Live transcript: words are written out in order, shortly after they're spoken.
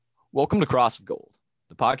Welcome to Cross of Gold,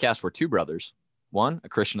 the podcast where two brothers, one a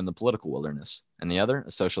Christian in the political wilderness, and the other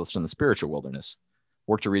a socialist in the spiritual wilderness,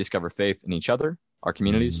 work to rediscover faith in each other, our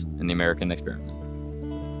communities, and the American experiment.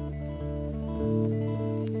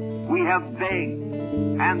 We have begged,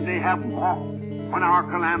 and they have walked when our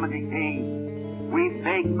calamity came. We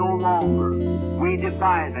beg no longer, we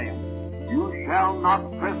defy them. You shall not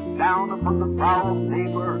press down upon the brow of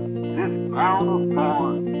labor this crown of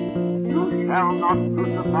thorns. You shall not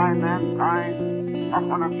crucify mankind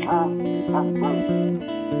upon a cross of gold.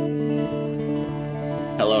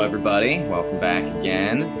 Hello, everybody. Welcome back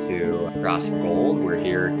again to Cross of Gold. We're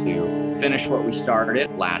here to finish what we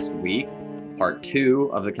started last week, part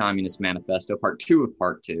 2 of the Communist Manifesto, part 2 of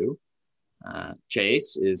part 2.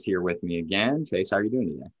 Chase is here with me again. Chase, how are you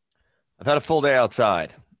doing today? I've had a full day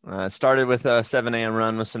outside. Started with a 7 a.m.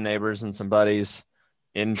 run with some neighbors and some buddies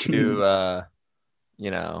into, a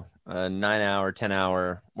 9-hour,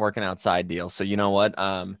 10-hour working outside deal. So you know what?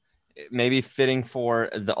 Maybe fitting for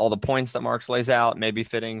all the points that Marx lays out, maybe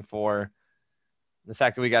fitting for the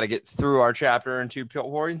fact that we got to get through our chapter in 2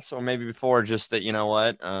 points, or maybe before just that, you know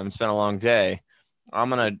what? It's been a long day. I'm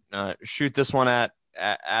going to shoot this one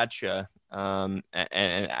at you and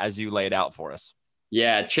as you lay it out for us.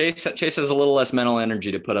 Yeah, Chase has a little less mental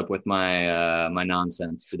energy to put up with my my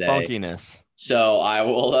nonsense today. Funkiness. So I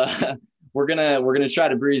will. We're gonna try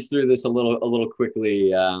to breeze through this a little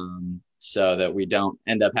quickly, so that we don't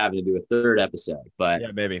end up having to do a third episode. But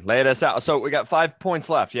yeah, baby, lay us out. So we got 5 points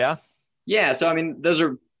left. Yeah. Yeah. So I mean, those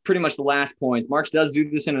are pretty much the last points. Marx does do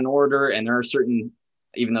this in an order, and there are certain,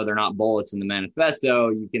 even though they're not bullets in the manifesto,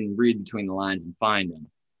 you can read between the lines and find them,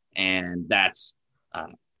 and that's.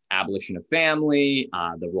 Abolition of family,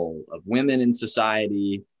 the role of women in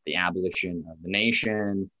society, the abolition of the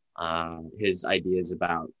nation, his ideas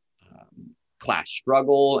about class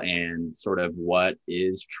struggle and sort of what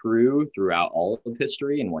is true throughout all of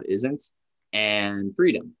history and what isn't, and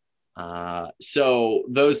freedom. So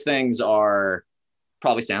those things are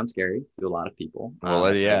probably sound scary to a lot of people.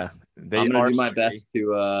 Yeah. I'm going to do my best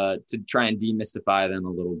to try and demystify them a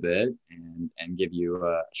little bit and give you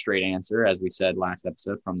a straight answer, as we said last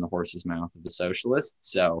episode, from the horse's mouth of the socialist.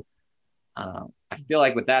 So I feel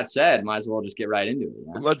like with that said, might as well just get right into it.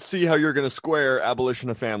 Yeah? Let's see how you're going to square abolition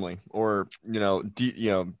of family, or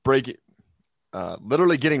break it,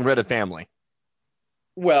 literally getting rid of family.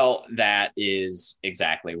 Well, that is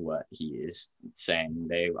exactly what he is saying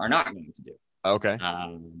they are not going to do. Okay.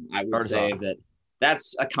 I would say that.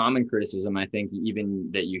 That's a common criticism, I think,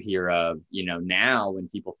 even that you hear of, now when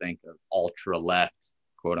people think of ultra left,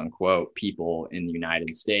 quote unquote, people in the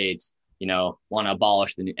United States, want to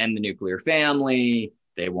abolish the nuclear family.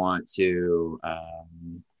 They want to,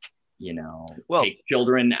 take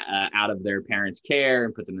children out of their parents' care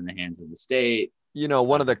and put them in the hands of the state.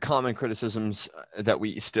 One of the common criticisms that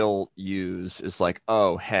we still use is like,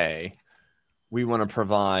 oh, hey, we want to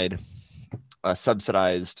provide a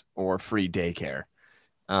subsidized or free daycare.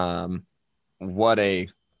 What a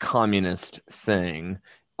communist thing,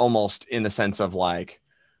 almost in the sense of like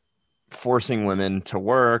forcing women to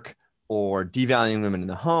work or devaluing women in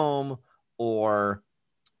the home, or,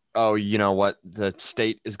 oh, you know what, the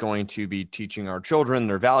state is going to be teaching our children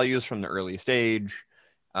their values from the earliest age.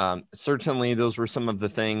 Certainly those were some of the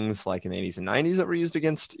things like in the 80s and 90s that were used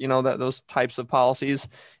against, those types of policies,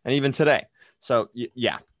 and even today. So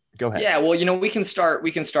yeah. Go ahead. Yeah, well, we can start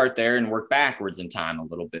there and work backwards in time a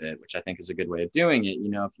little bit, which I think is a good way of doing it. If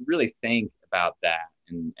you really think about that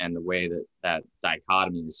and the way that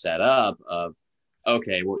dichotomy is set up of,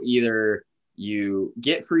 okay, well, either you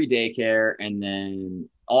get free daycare and then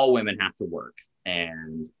all women have to work,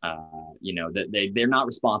 and that they're not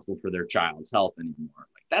responsible for their child's health anymore.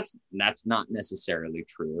 Like that's not necessarily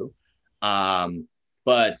true.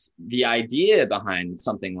 But the idea behind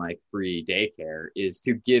something like free daycare is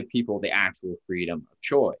to give people the actual freedom of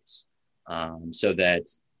choice, so that,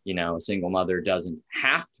 a single mother doesn't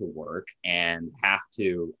have to work and have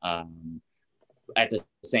to, at the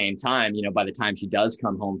same time, by the time she does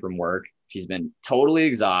come home from work, she's been totally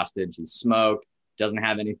exhausted. She's smoked, doesn't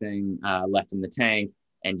have anything left in the tank,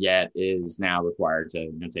 and yet is now required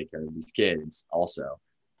to take care of these kids also.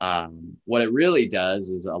 What it really does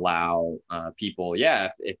is allow people,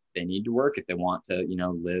 if they need to work, if they want to,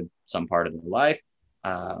 live some part of their life,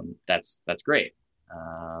 that's great.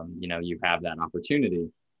 You have that opportunity.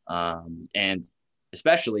 And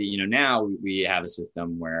especially, now we have a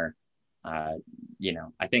system where, I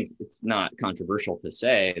think it's not controversial to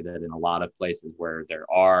say that in a lot of places where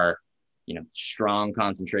there are, strong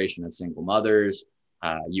concentration of single mothers,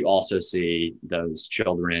 you also see those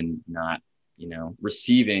children not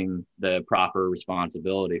receiving the proper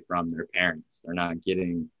responsibility from their parents. They're not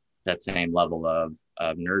getting that same level of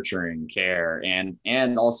nurturing, care,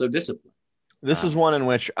 and also discipline. This is one in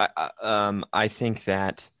which I think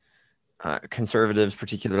that conservatives,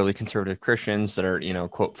 particularly conservative Christians that are,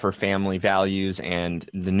 quote, for family values and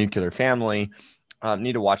the nuclear family,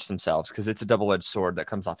 need to watch themselves, because it's a double-edged sword that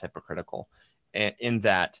comes off hypocritical, in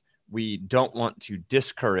that we don't want to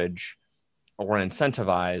discourage or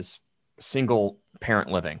incentivize single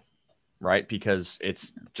parent living, right? Because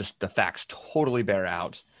it's just the facts totally bear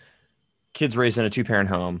out. Kids raised in a two-parent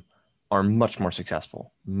home are much more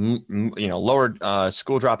successful, lower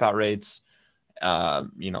school dropout rates,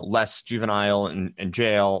 less juvenile and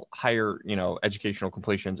jail, higher, educational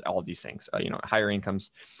completions, all of these things, higher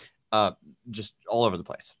incomes, just all over the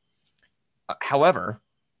place. However,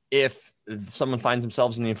 if someone finds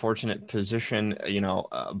themselves in the unfortunate position,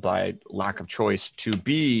 by lack of choice to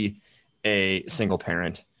be a single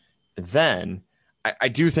parent, then I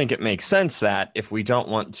do think it makes sense that if we don't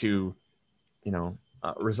want to,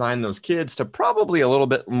 resign those kids to probably a little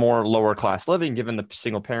bit more lower class living, given the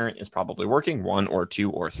single parent is probably working 1 or 2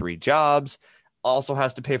 or 3 jobs, also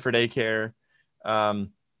has to pay for daycare.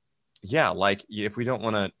 If we don't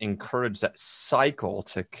want to encourage that cycle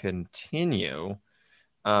to continue,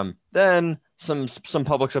 then some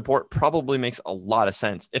public support probably makes a lot of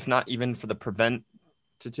sense, if not even for the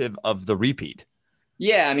preventative of the repeat.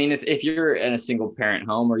 Yeah, I mean, if you're in a single parent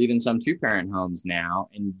home, or even some 2-parent homes now,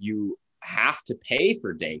 and you have to pay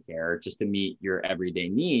for daycare just to meet your everyday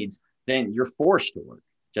needs, then you're forced to work.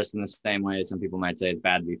 Just in the same way some people might say it's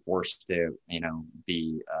bad to be forced to,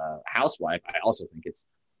 be a housewife. I also think it's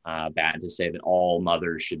bad to say that all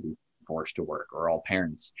mothers should be forced to work, or all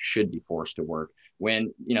parents should be forced to work,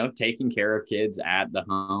 when, taking care of kids at the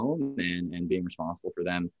home and being responsible for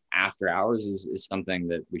them after hours is something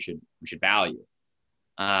that we should value.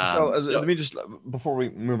 So let me just, before we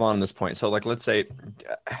move on this point. So let's say,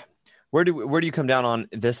 where do you come down on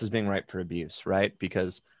this as being ripe for abuse, right?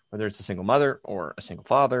 Because whether it's a single mother or a single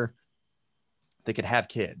father, they could have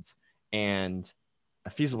kids and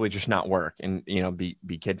feasibly just not work and,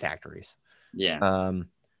 be kid factories. Yeah.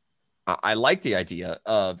 I like the idea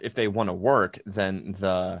of, if they want to work, then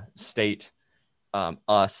the state,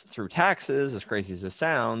 us through taxes, as crazy as this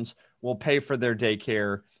sounds, will pay for their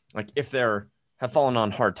daycare. Like if they're have fallen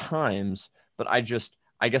on hard times, but I guess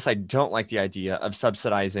I don't like the idea of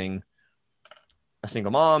subsidizing a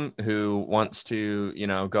single mom who wants to,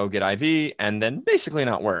 go get IV and then basically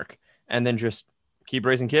not work, and then just keep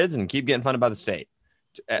raising kids and keep getting funded by the state.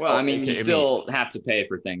 Well, I mean, you still have to pay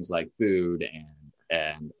for things like food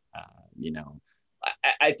and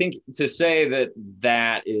I think to say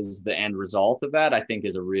that is the end result of that, I think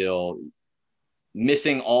is a real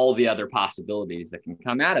missing all the other possibilities that can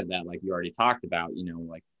come out of that. Like you already talked about,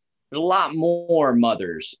 there's a lot more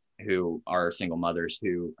mothers who are single mothers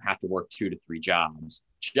who have to work 2 to 3 jobs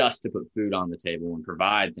just to put food on the table and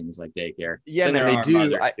provide things like daycare. Yeah, man, they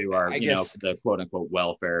do. Who are, the quote unquote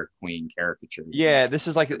welfare queen caricature. Yeah, this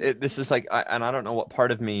is like, and I don't know what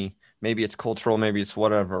part of me, maybe it's cultural, maybe it's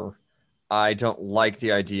whatever. I don't like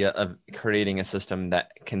the idea of creating a system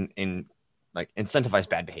that can incentivize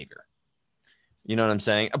bad behavior. You know what I'm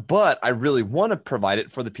saying? But I really want to provide it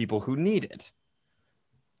for the people who need it.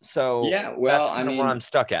 So yeah, well, that's kind of where I'm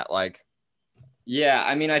stuck at. Yeah,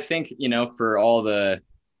 I mean, I think, for all the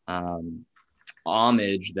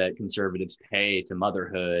homage that conservatives pay to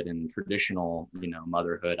motherhood and traditional,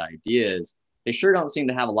 motherhood ideas, they sure don't seem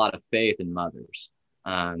to have a lot of faith in mothers,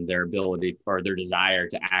 their ability or their desire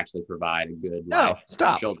to actually provide a good life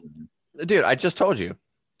for children. Dude, I just told you,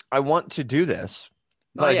 I want to do this,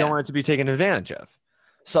 but I don't want it to be taken advantage of.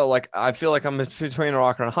 So I feel like I'm between a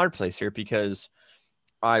rock and a hard place here, because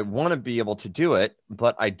I want to be able to do it,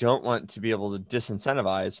 but I don't want to be able to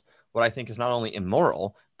disincentivize what I think is not only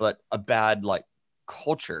immoral, but a bad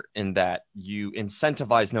culture, in that you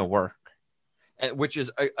incentivize no work, which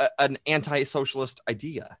is an anti-socialist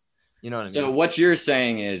idea. You know what I mean? So what you're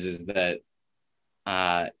saying is that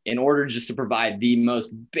in order just to provide the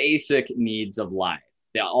most basic needs of life,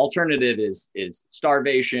 the alternative is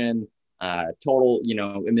starvation, total,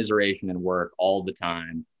 immiseration and work all the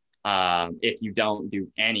time. If you don't do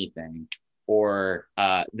anything, or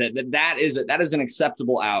that is an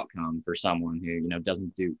acceptable outcome for someone who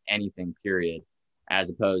doesn't do anything, period, as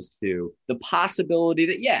opposed to the possibility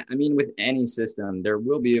that with any system there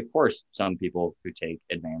will be, of course, some people who take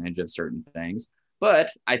advantage of certain things, but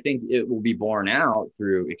I think it will be borne out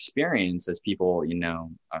through experience as people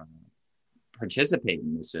participate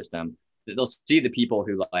in the system, that they'll see the people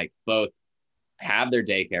who both have their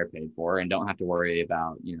daycare paid for and don't have to worry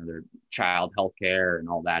about, their child health care and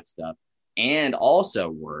all that stuff, and also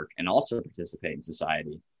work and also participate in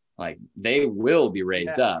society, like they will be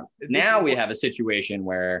raised up. Now we have a situation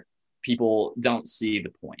where people don't see the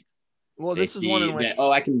point. Well, this is one in which,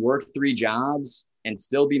 I can work 3 jobs and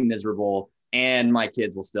still be miserable, and my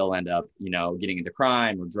kids will still end up, getting into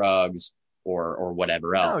crime or drugs or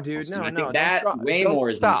whatever else. No, dude, no, I think no. that way more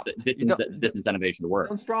is disincentivation to work.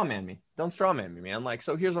 Don't straw man me. Don't straw man me, man. Like,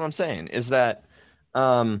 so here's what I'm saying is that,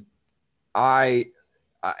 as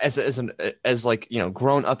like,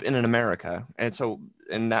 grown up in America, and so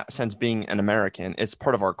in that sense, being an American, it's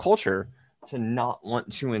part of our culture to not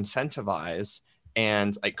want to incentivize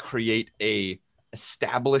and like create a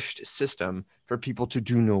established system for people to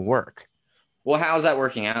do no work. Well, how's that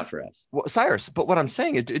working out for us? Well, Cyrus, but what I'm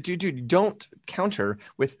saying is, dude, don't counter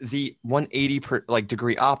with the 180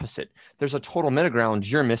 degree opposite. There's a total middle ground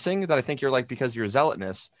you're missing that I think you're like, because your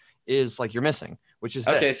zealotness is like you're missing, which is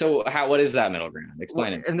okay. This. So what is that middle ground?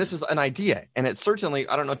 Explain it. And this is an idea, and it's certainly,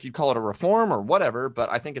 I don't know if you'd call it a reform or whatever,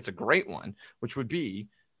 but I think it's a great one, which would be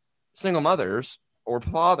single mothers or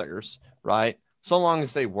fathers, right? So long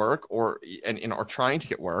as they work or are trying to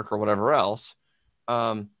get work or whatever else,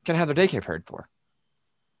 can have their daycare paid for.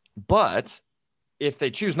 But if they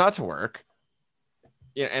choose not to work,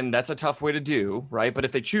 and that's a tough way to do, right? But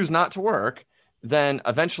if they choose not to work, then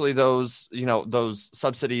eventually those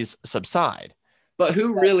subsidies subside. But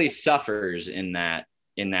who really suffers in that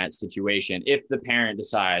situation if the parent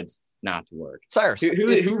decides not to work? Cyrus,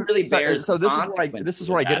 who really bears? So this is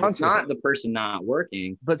where I get onto. It's not the person not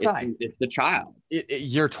working, but it's the child.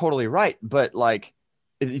 You're totally right, but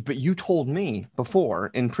but you told me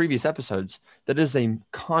before in previous episodes that it is a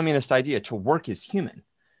communist idea to work is human.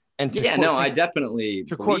 And I definitely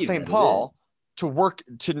to quote St. Paul, to work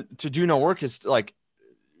to do no work is like,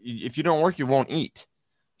 if you don't work, you won't eat.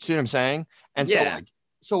 See what I'm saying? And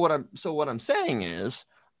so what I'm saying is,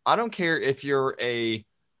 I don't care if you're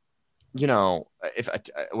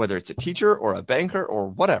whether it's a teacher or a banker or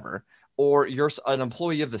whatever, or you're an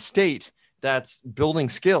employee of the state that's building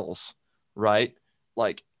skills, right?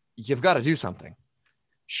 Like, you've got to do something.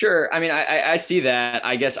 Sure. I mean, I see that.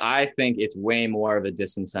 I guess I think it's way more of a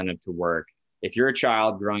disincentive to work. If you're a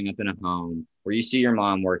child growing up in a home where you see your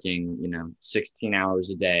mom working, 16 hours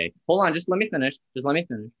a day. Hold on, just let me finish.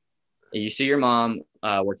 You see your mom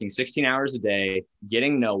working 16 hours a day,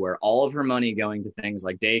 getting nowhere, all of her money going to things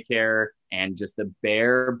like daycare and just the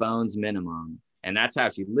bare bones minimum. And that's how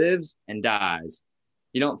she lives and dies.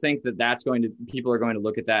 You don't think people are going to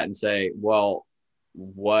look at that and say, well,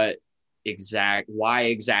 why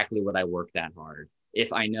exactly would I work that hard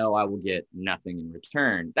if I know I will get nothing in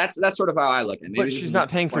return? That's sort of how I look at it. But she's not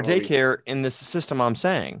paying for daycare in this system. I'm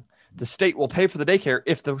saying the state will pay for the daycare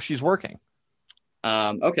if she's working.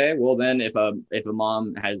 Okay, well then, if a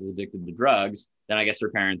mom is addicted to drugs, then I guess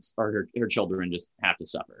her parents or her children just have to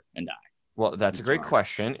suffer and die. Well, that's a great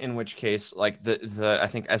question. In which case, like I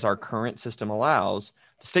think as our current system allows,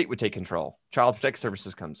 the state would take control. Child Protective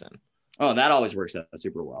Services comes in. Oh, that always works out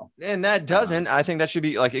super well. And that doesn't. I think that should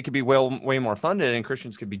be like, it could be way more funded, and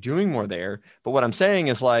Christians could be doing more there. But what I'm saying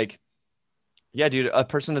is like, yeah, dude, a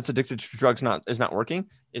person that's addicted to drugs is not working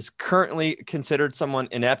is currently considered someone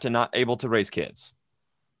inept and not able to raise kids.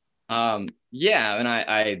 Yeah, and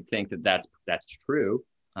I think that's true.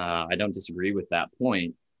 I don't disagree with that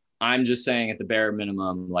point. I'm just saying at the bare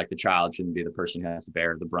minimum, like, the child shouldn't be the person who has to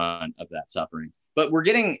bear the brunt of that suffering. But we're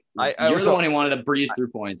getting, you're the one who wanted to breeze through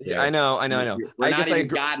points here. I know. We're not even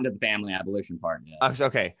gotten to the family abolition part yet.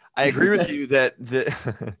 Okay. I agree with you that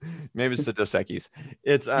maybe it's the Dos Equis.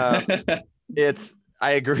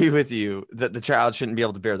 I agree with you that the child shouldn't be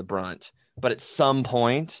able to bear the brunt, but at some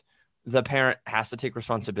point the parent has to take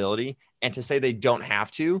responsibility, and to say they don't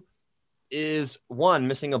have to is, one,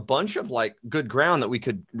 missing a bunch of like good ground that we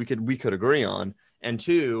could agree on. And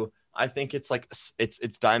two, I think it's like,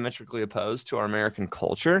 it's diametrically opposed to our American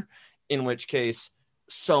culture, in which case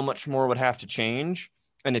so much more would have to change.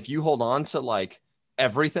 And if you hold on to like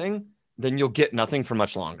everything, then you'll get nothing for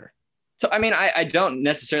much longer. So, I mean, I don't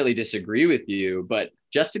necessarily disagree with you, but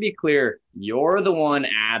just to be clear, you're the one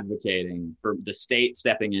advocating for the state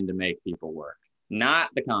stepping in to make people work,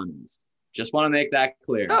 not the communists. Just want to make that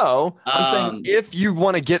clear. No, I'm saying if you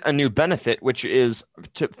want to get a new benefit, which is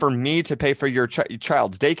for me to pay for your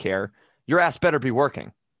child's daycare, your ass better be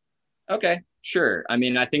working. Okay, sure. I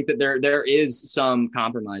mean, I think that there is some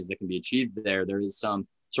compromise that can be achieved there. There is some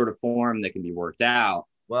sort of form that can be worked out.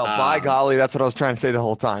 Well, by golly, that's what I was trying to say the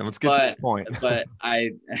whole time. Let's get to the point. But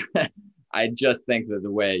I just think that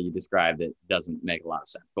the way you described it doesn't make a lot of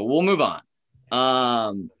sense. But we'll move on.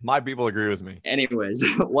 My people agree with me. Anyways,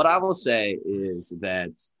 what I will say is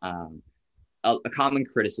that a common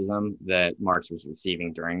criticism that Marx was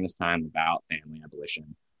receiving during this time about family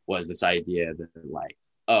abolition was this idea that, like,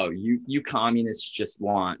 oh, you communists just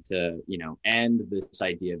want to, end this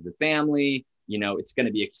idea of the family. It's going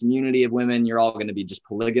to be a community of women. You're all going to be just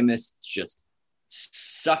polygamists, just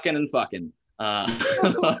sucking and fucking.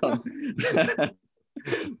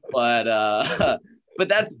 But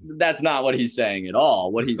that's not what he's saying at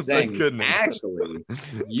all. What he's saying is actually,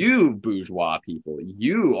 you bourgeois people,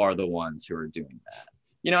 you are the ones who are doing that.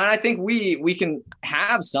 And I think we can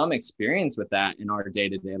have some experience with that in our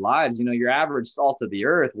day-to-day lives. Your average salt of the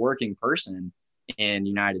earth working person in the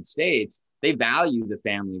United States, they value the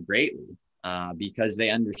family greatly because they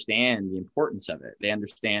understand the importance of it. They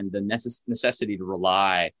understand the necessity to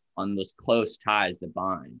rely on those close ties that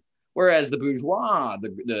bind. Whereas the bourgeois,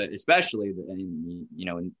 especially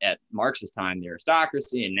at Marx's time, the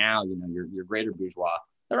aristocracy, and now your greater bourgeois,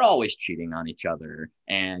 they're always cheating on each other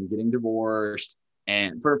and getting divorced,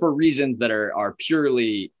 and for reasons that are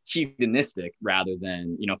purely hedonistic rather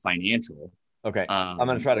than financial. Okay, I'm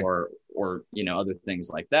going to try to or other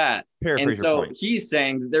things like that. Paraphrase and so your point. He's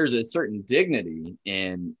saying that there's a certain dignity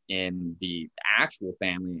in the actual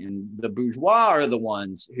family, and the bourgeois are the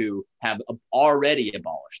ones who have already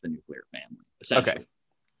abolished the nuclear family. Essentially. Okay,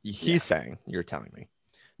 he's saying, you're telling me,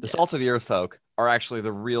 the salt of the earth folk are actually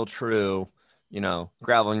the real, true,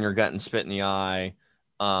 gravel in your gut and spit in the eye,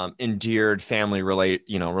 endeared family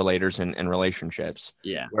relators and relationships.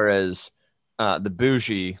 Yeah. Whereas the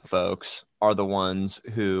bougie folks are the ones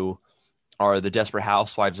who are the desperate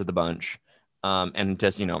housewives of the bunch, and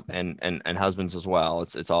just and husbands as well.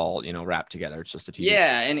 It's all wrapped together. It's just a TV.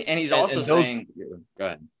 Yeah, and he's also saying, go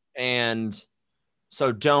ahead. And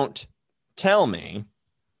so don't tell me,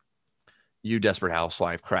 you desperate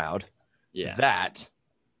housewife crowd, that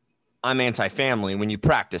I'm anti-family when you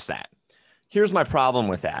practice that. Here's my problem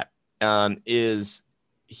with that. Is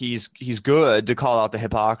he's good to call out the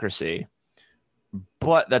hypocrisy,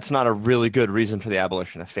 but that's not a really good reason for the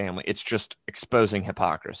abolition of family. It's just exposing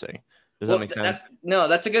hypocrisy. Does that make sense?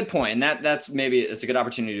 That's a good point. And it's a good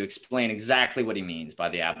opportunity to explain exactly what he means by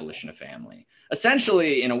the abolition of family.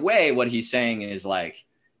 Essentially, in a way, what he's saying is like,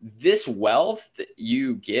 this wealth that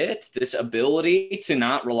you get, this ability to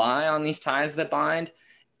not rely on these ties that bind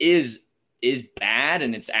is bad,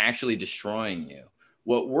 and it's actually destroying you.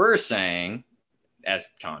 What we're saying as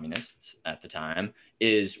communists at the time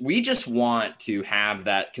is we just want to have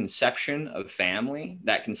that conception of family,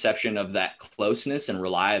 that conception of that closeness and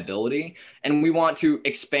reliability. And we want to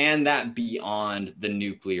expand that beyond the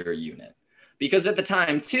nuclear unit. Because at the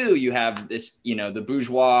time, too, you have this, the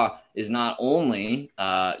bourgeois is not only,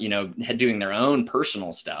 doing their own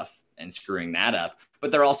personal stuff and screwing that up, but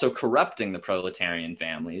they're also corrupting the proletarian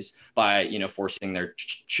families by, forcing their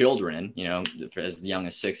children, as young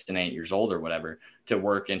as 6 and 8 years old or whatever, to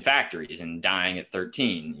work in factories and dying at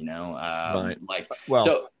 13, Right.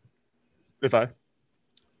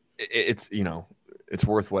 It's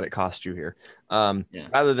worth what it cost you here.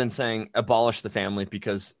 Rather than saying abolish the family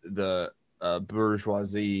because the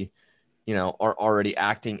bourgeoisie, are already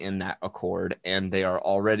acting in that accord and they are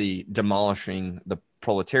already demolishing the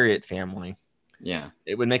proletariat family. Yeah,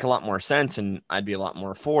 it would make a lot more sense, and I'd be a lot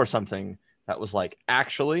more for something that was like,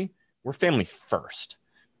 actually, we're family first,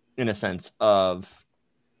 in a sense of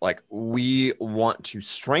like, we want to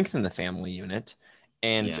strengthen the family unit,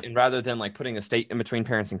 and rather than like putting a state in between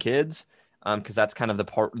parents and kids, because that's kind of the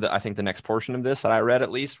part that I think the next portion of this that I read, at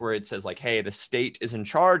least, where it says like, hey, the state is in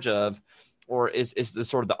charge of, or is the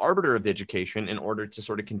sort of the arbiter of the education in order to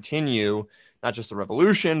sort of continue not just the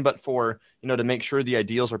revolution, but for, to make sure the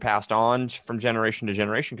ideals are passed on from generation to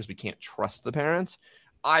generation, because we can't trust the parents.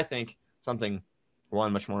 I think something,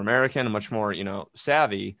 one, much more American and much more,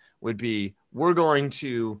 savvy would be, we're going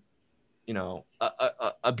to,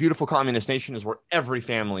 a beautiful communist nation is where every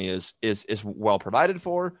family is well provided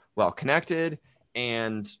for, well connected,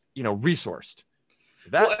 and, resourced.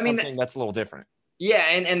 That's something that's a little different. Yeah,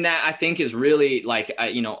 and that I think is really like,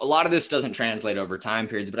 a lot of this doesn't translate over time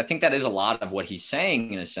periods, but I think that is a lot of what he's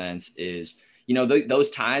saying in a sense is,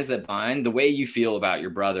 those ties that bind, the way you feel about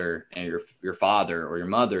your brother and your father or your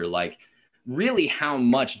mother, like really how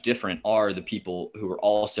much different are the people who are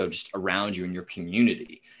also just around you in your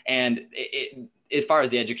community. And as far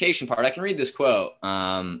as the education part, I can read this quote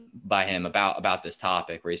by him about this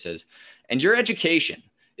topic where he says, "And your education,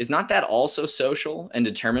 is not that also social and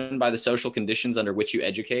determined by the social conditions under which you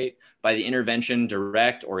educate, by the intervention,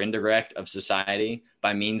 direct or indirect, of society,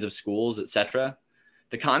 by means of schools, etc.?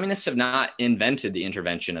 The communists have not invented the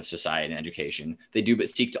intervention of society and education. They do but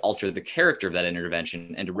seek to alter the character of that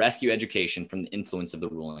intervention and to rescue education from the influence of the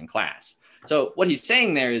ruling class. So what he's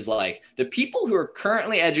saying there is like the people who are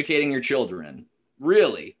currently educating your children,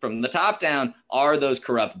 really, from the top down, are those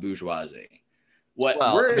corrupt bourgeoisie. What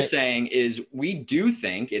we're saying is we do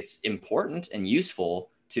think it's important and useful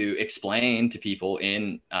to explain to people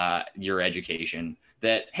in your education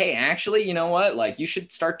that, hey, actually, you know what? Like you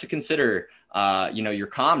should start to consider, your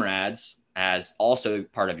comrades as also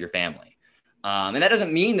part of your family. And that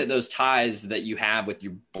doesn't mean that those ties that you have with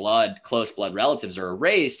your close blood relatives are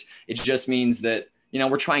erased. It just means that,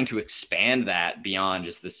 we're trying to expand that beyond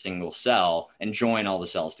just the single cell and join all the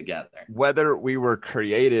cells together. Whether we were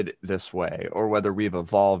created this way or whether we've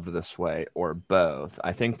evolved this way or both,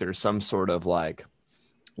 I think there's some sort of like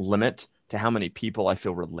limit to how many people I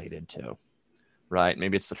feel related to, right?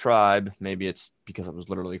 Maybe it's the tribe. Maybe it's because it was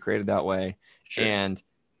literally created that way. Sure. And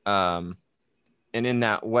in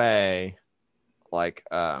that way, like,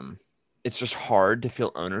 it's just hard to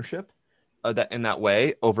feel ownership of that in that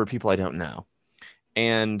way over people I don't know.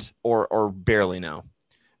 And or barely know.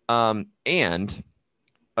 And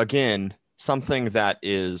again, something that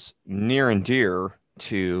is near and dear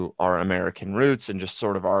to our American roots and just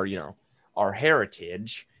sort of our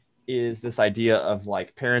heritage is this idea of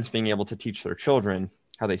like parents being able to teach their children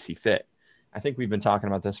how they see fit. I think we've been talking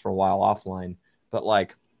about this for a while offline, but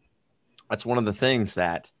like that's one of the things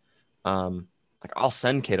that like I'll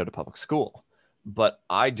send Cato to public school, but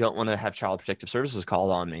I don't want to have Child Protective Services called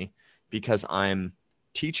on me because I'm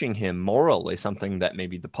teaching him morally something that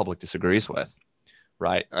maybe the public disagrees with,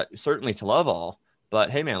 right? Certainly to love all, but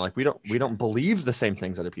hey man, like we don't believe the same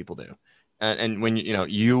things other people do. And when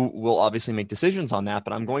you will obviously make decisions on that,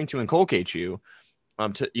 but I'm going to inculcate you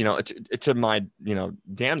to my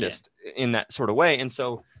damnedest in that sort of way. And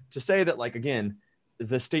so to say that, like, again,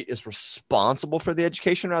 the state is responsible for the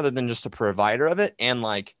education rather than just a provider of it,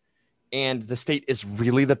 and the state is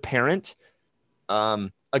really the parent.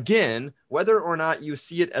 Again, whether or not you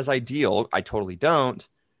see it as ideal, I totally don't.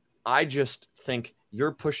 I just think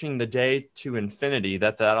you're pushing the day to infinity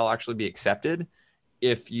that'll actually be accepted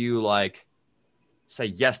if you like say,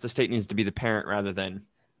 yes, the state needs to be the parent rather than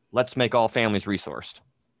let's make all families resourced.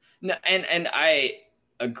 No, and I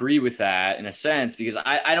agree with that in a sense, because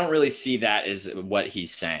I don't really see that as what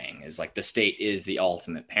he's saying is like the state is the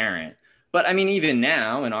ultimate parent. But I mean, even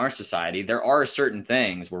now in our society, there are certain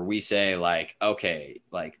things where we say like, okay,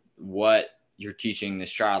 like what you're teaching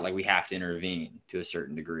this child, like we have to intervene to a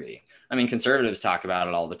certain degree. I mean, conservatives talk about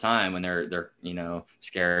it all the time when they're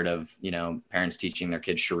scared of, parents teaching their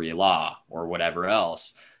kids Sharia law or whatever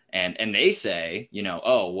else. And they say,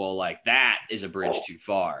 oh, well, like that is a bridge too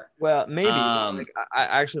far. Well, maybe I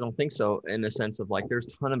actually don't think so, in the sense of like there's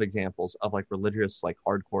a ton of examples of like religious, like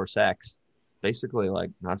hardcore sects, basically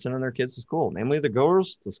like not sending their kids to school, namely the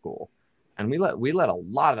girls to school. And we let a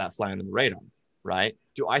lot of that fly under the radar, right?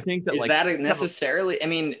 Do I think that is that necessarily? I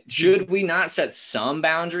mean, should we not set some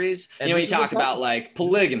boundaries? We talk about like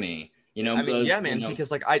polygamy, I mean, yeah, man,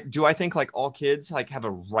 because like I think like all kids like have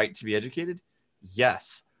a right to be educated?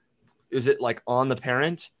 Yes. Is it like on the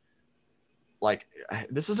parent? Like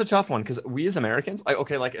this is a tough one because we as Americans,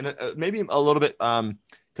 maybe a little bit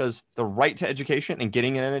because the right to education and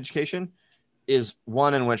getting an education is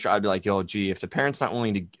one in which I'd be like, yo, gee, if the parent's not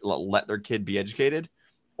willing to let their kid be educated,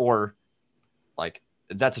 or like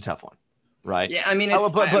that's a tough one, right? Yeah, I mean,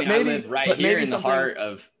 maybe in the heart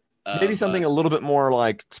of maybe something a little bit more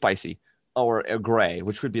like spicy or a gray,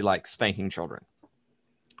 which would be like spanking children,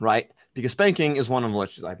 right? Because spanking is one of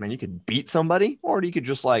which, like, man, you could beat somebody, or you could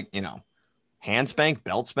just like, hand spank,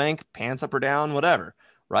 belt spank, pants up or down, whatever,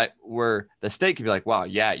 right? Where the state could be like, wow,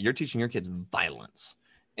 yeah, you're teaching your kids violence,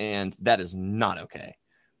 and that is not okay,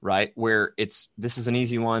 right? Where this is an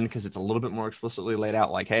easy one because it's a little bit more explicitly laid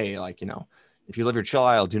out, like, hey, like, if you love your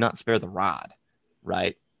child, do not spare the rod,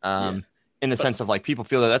 right? In the sense of like people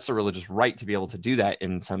feel that that's a religious right to be able to do that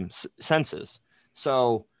in some senses.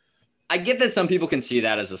 So I get that some people can see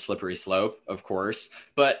that as a slippery slope, of course,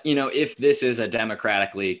 but if this is a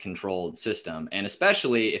democratically controlled system, and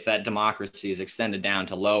especially if that democracy is extended down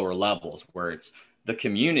to lower levels where it's the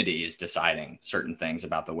community is deciding certain things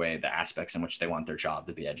about the aspects in which they want their child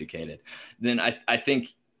to be educated, then I think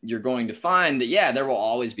you're going to find that, yeah, there will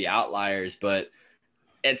always be outliers, but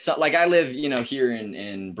it's like I live, here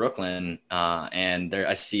in Brooklyn, and there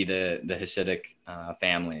I see the Hasidic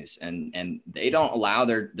families, and they don't allow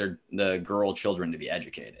the girl children to be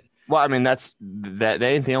educated. Well, I mean,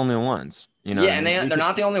 they ain't the only ones, Yeah, and they're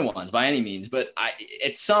not the only ones by any means, but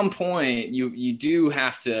at some point you do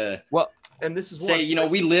have to. Well, and this is say,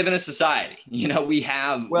 we live in a society, we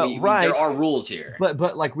have, right. There are rules here,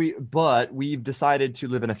 but we've decided to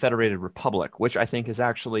live in a federated republic, which I think is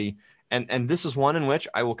actually, and this is one in which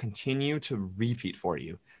I will continue to repeat for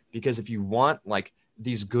you, because if you want like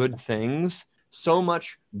these good things, so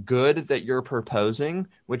much good that you're proposing,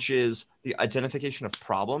 which is the identification of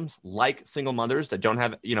problems like single mothers that don't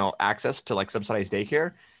have, access to like subsidized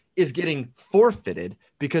daycare, is getting forfeited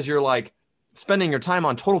because you're like spending your time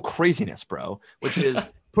on total craziness, bro, which is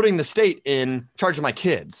putting the state in charge of my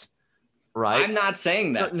kids. Right. I'm not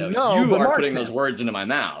saying that though. No, you but are Marx putting those words into my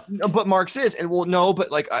mouth. No, but Marx is, and well, no, but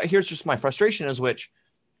like, here's just my frustration is, which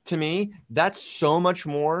to me, that's so much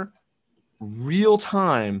more real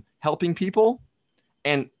time helping people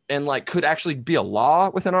and like could actually be a law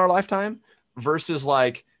within our lifetime versus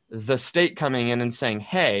like the state coming in and saying,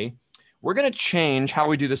 hey, we're going to change how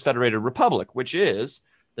we do this federated republic, which is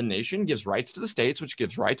the nation gives rights to the states, which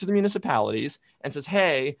gives rights to the municipalities, and says,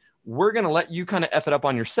 hey, we're going to let you kind of F it up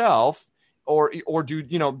on yourself or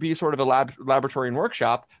do, be sort of a laboratory and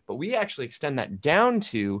workshop. But we actually extend that down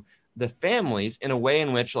to the families in a way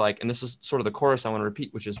in which, like, and this is sort of the chorus I want to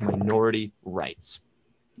repeat, which is minority rights.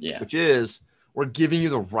 Yeah. Which is, we're giving you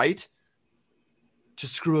the right to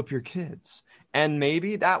screw up your kids. And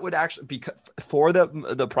maybe that would actually be for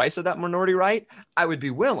the price of that minority right. I would be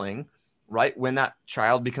willing, right, when that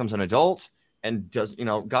child becomes an adult and does,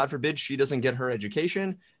 God forbid she doesn't get her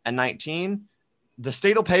education at 19, the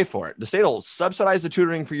state will pay for it. The state will subsidize the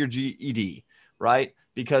tutoring for your GED, right?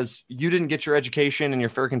 Because you didn't get your education and your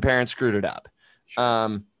freaking parents screwed it up.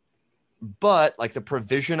 Sure. But like the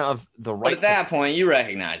provision of the right. But at that point, you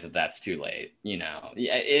recognize that that's too late.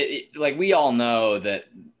 Like we all know that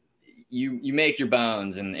you make your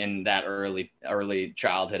bones in that early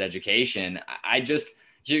childhood education.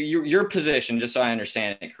 Your position, just so I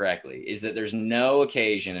understand it correctly, is that there's no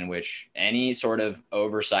occasion in which any sort of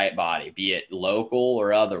oversight body, be it local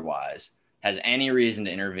or otherwise, has any reason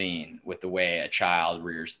to intervene with the way a parent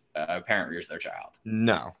rears their child.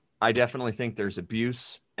 No, I definitely think there's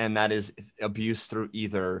abuse, and that is abuse through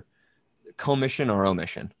either commission or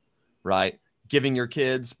omission, right? Giving your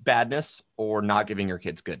kids badness or not giving your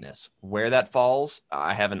kids goodness. Where that falls,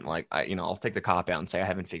 I haven't I'll take the cop out and say I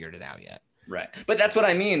haven't figured it out yet. Right. But that's what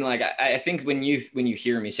I mean. Like, I think when you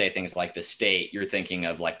hear me say things like the state, you're thinking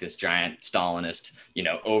of like this giant Stalinist,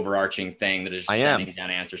 overarching thing that is just sending down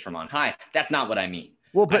answers from on high. That's not what I mean.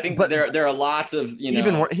 Well, but there are lots of,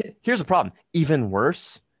 here's the problem. Even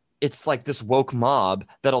worse, it's like this woke mob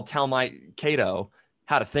that'll tell my Cato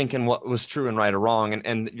how to think and what was true and right or wrong.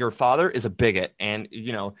 And your father is a bigot. And,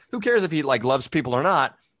 who cares if he like loves people or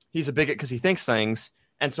not? He's a bigot because he thinks things.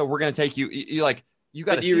 And so we're going to take you like, you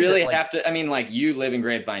got to. You really have to. I mean, like you live in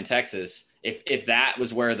Grapevine, Texas. If that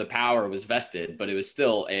was where the power was vested, but it was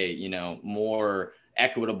still a more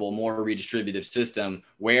equitable, more redistributive system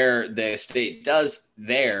where the state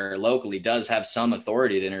locally does have some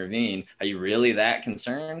authority to intervene. Are you really that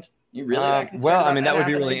concerned? You really that concerned? Well, I mean, that would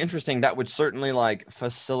be really interesting. That would certainly like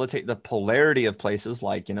facilitate the polarity of places.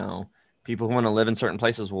 Like people who want to live in certain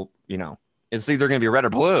places will it's either going to be red or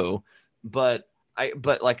blue. But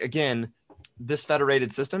like again. This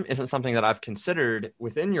federated system isn't something that I've considered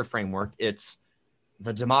within your framework. It's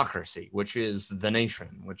the democracy, which is the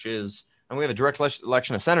nation, and we have a direct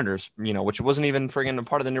election of senators, which wasn't even friggin' a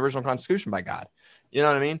part of the original Constitution by God. You know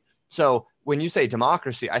what I mean? So when you say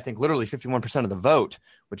democracy, I think literally 51% of the vote,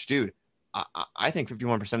 which, dude, I think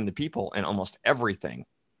 51% of the people and almost everything,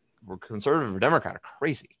 were conservative or Democrat, are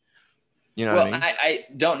crazy. You know what I mean? I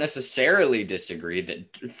don't necessarily disagree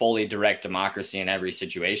that fully direct democracy in every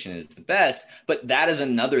situation is the best, but that is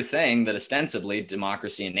another thing that ostensibly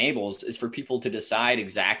democracy enables, is for people to decide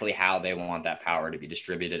exactly how they want that power to be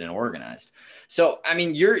distributed and organized. So, I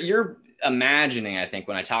mean, you're imagining, I think,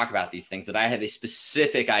 when I talk about these things, that I have a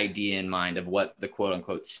specific idea in mind of what the quote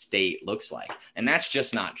unquote state looks like. And that's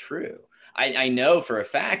just not true. I know for a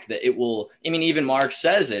fact that it will. I mean, even Marx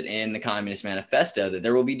says it in the Communist Manifesto that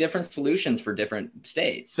there will be different solutions for different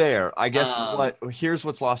states. Fair. I guess here's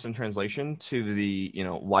what's lost in translation to the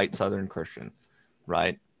white Southern Christian,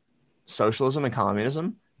 right? Socialism and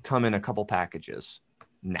communism come in a couple packages: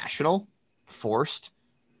 national, forced,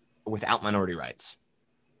 without minority rights.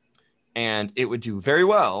 And it would do very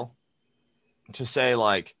well to say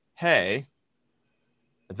like, hey,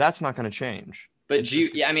 that's not going to change. But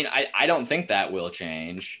I don't think that will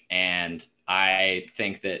change. And I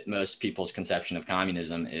think that most people's conception of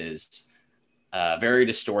communism is a very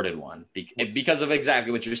distorted one because of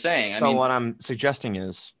exactly what you're saying. So what I'm suggesting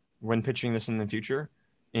is, when pitching this in the future,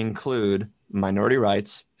 include minority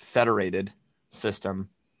rights, federated system,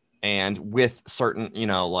 and with certain,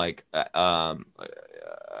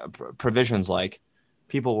 provisions like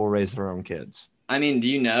people will raise their own kids. I mean, do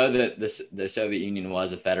you know that the Soviet Union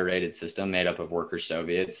was a federated system made up of worker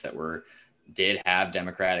Soviets that did have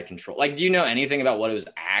democratic control? Like, do you know anything about what it was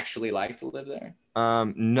actually like to live there?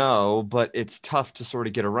 No, but it's tough to sort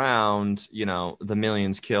of get around, the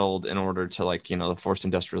millions killed in order to the forced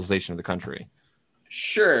industrialization of the country.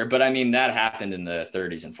 Sure, but I mean that happened in the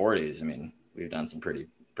 30s and 40s. I mean, we've done some pretty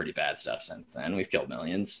bad stuff since then. We've killed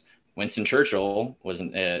millions. Winston Churchill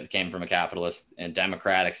came from a capitalist and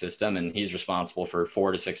democratic system, and he's responsible for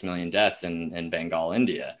 4 to 6 million deaths in Bengal,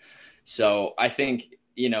 India. So I think,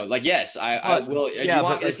 yes, I will. Yeah, you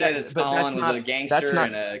want me to say that Stalin was a gangster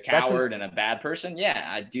and a coward and a bad person? Yeah,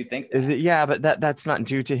 I do think that. Yeah, but that's not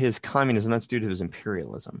due to his communism. That's due to his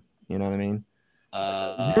imperialism. You know what I mean?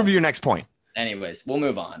 Move to your next point. Anyways, we'll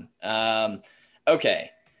move on.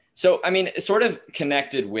 Okay. So, I mean, sort of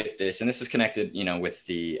connected with this, and this is connected, with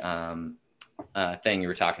the thing you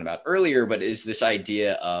were talking about earlier, but is this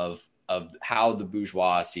idea of how the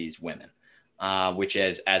bourgeois sees women, which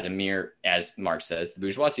is as Marx says, the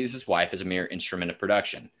bourgeois sees his wife as a mere instrument of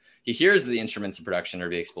production. He hears the instruments of production are to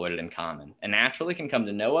be exploited in common, and naturally can come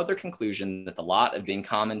to no other conclusion that the lot of being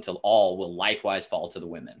common to all will likewise fall to the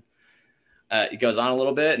women. It goes on a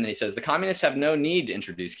little bit, and he says, the communists have no need to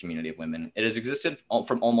introduce community of women. It has existed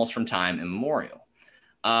from time immemorial.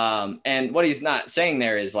 And what he's not saying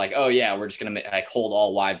there is like, oh, yeah, we're just going to hold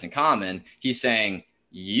all wives in common. He's saying,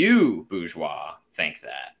 you bourgeois think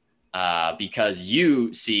that because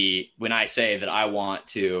you see, when I say that I want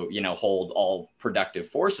to, hold all productive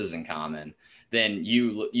forces in common, then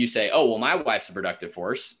you say, oh, well, my wife's a productive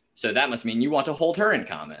force, so that must mean you want to hold her in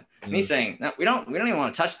common. Mm-hmm. And he's saying, no, we don't even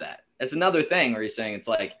want to touch that. It's another thing where he's saying, it's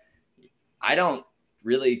like, I don't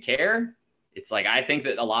really care. It's like, I think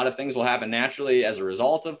that a lot of things will happen naturally as a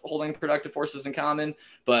result of holding productive forces in common.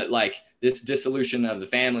 But like this dissolution of the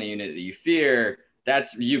family unit that you fear,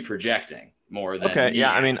 that's you projecting more than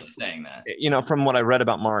saying that. From what I read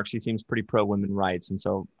about Marx, he seems pretty pro women rights. And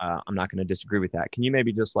so I'm not going to disagree with that. Can you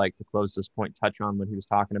maybe just to close this point, touch on what he was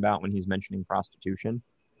talking about when he's mentioning prostitution?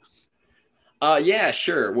 Yeah,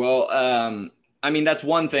 sure. Well, I mean, that's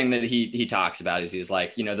one thing that he talks about is he's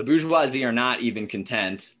like, the bourgeoisie are not even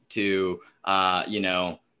content to,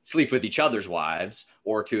 sleep with each other's wives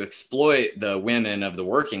or to exploit the women of the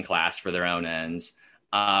working class for their own ends,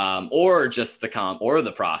 or just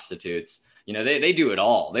the prostitutes. They do it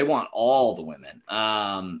all. They want all the women.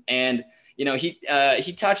 And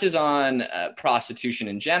he touches on prostitution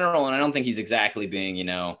in general, and I don't think he's exactly being,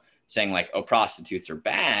 saying like, oh, prostitutes are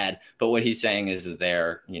bad. But what he's saying is that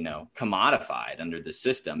they're, commodified under the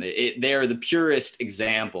system. They're the purest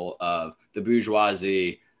example of the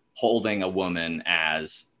bourgeoisie holding a woman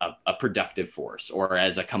as a productive force or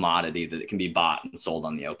as a commodity that can be bought and sold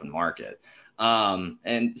on the open market.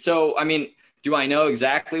 And so, I mean, do I know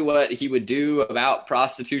exactly what he would do about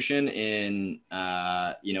prostitution in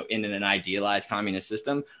an idealized communist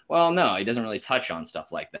system? Well, no, he doesn't really touch on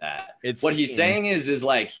stuff like that. What he's saying is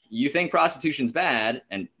like, you think prostitution's bad,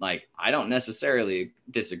 and like, I don't necessarily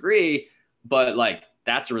disagree, but like,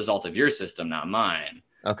 that's a result of your system, not mine.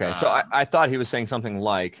 Okay, so I thought he was saying something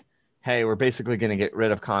like, hey, we're basically going to get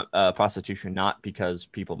rid of prostitution, not because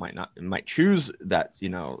people might choose that,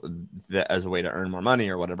 as a way to earn more money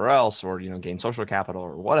or whatever else, or, gain social capital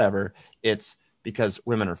or whatever. It's because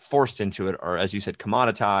women are forced into it, or as you said,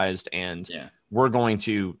 commoditized. And we're going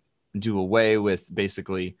to do away with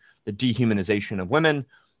basically the dehumanization of women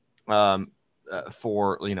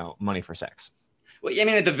for, money for sex. Well, I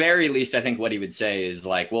mean, at the very least, I think what he would say is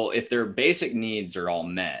like, well, if their basic needs are all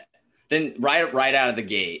met, then right out of the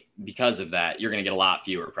gate, because of that, you're going to get a lot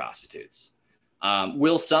fewer prostitutes.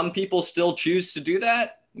 Will some people still choose to do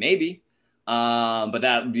that? Maybe. But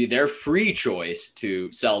that would be their free choice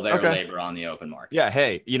to sell their labor on the open market. Yeah.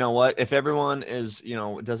 Hey, you know what? If everyone is,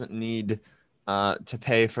 doesn't need to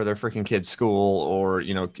pay for their freaking kids' school or,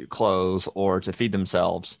 clothes or to feed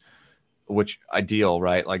themselves, which ideal,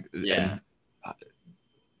 right? Like, yeah.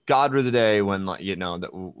 God rue the day when, that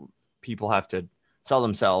people have to sell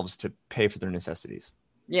themselves to pay for their necessities.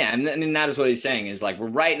 Yeah, and that is what he's saying is like,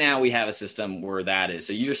 right now we have a system where that is.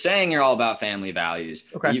 So you're saying you're all about family values.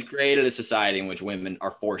 Okay. You've created a society in which women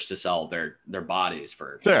are forced to sell their bodies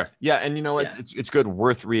for. Fair. Yeah, and it's good,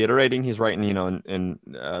 worth reiterating. He's writing, in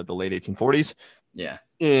the late 1840s. Yeah.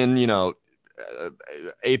 In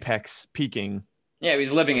apex peaking. Yeah,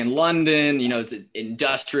 he's living in London, it's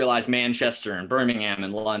industrialized Manchester and Birmingham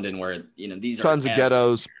and London where, these are tons of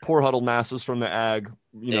ghettos, poor huddled masses from the ag,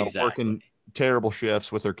 exactly. Working terrible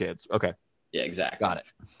shifts with their kids. Okay. Yeah, exactly. Got it.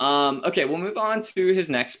 Okay, we'll move on to his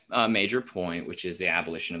next major point, which is the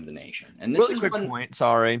abolition of the nation. And this Really is quick one. point.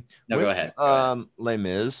 Sorry. No, go ahead. Go ahead. Les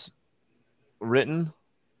Mis written?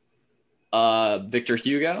 Victor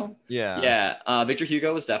Hugo. Yeah. Yeah. Victor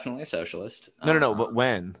Hugo was definitely a socialist. No. But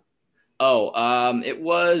when? It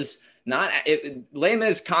was not Les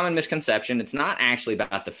Mis' common misconception. It's not actually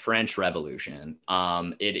about the French Revolution.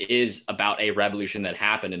 It is about a revolution that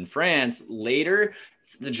happened in France later.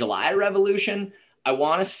 It's the July Revolution. I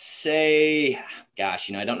want to say,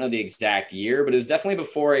 gosh, I don't know the exact year, but it was definitely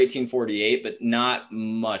before 1848, but not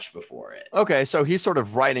much before it. Okay, so he's sort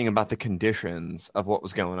of writing about the conditions of what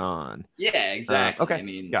was going on. Yeah, exactly. Okay, I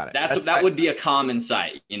mean, got it. That would be a common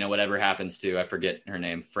sight, whatever happens to, I forget her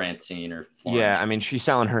name, Francine or Florence. Yeah, I mean, she's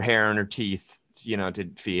selling her hair and her teeth, to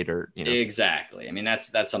feed her. Exactly. I mean,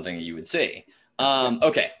 that's something that you would see.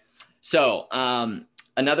 Okay, so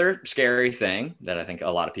another scary thing that I think a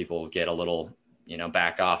lot of people get a little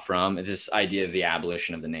back off from this idea of the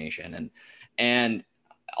abolition of the nation and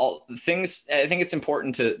all things. I think it's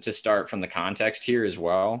important to start from the context here as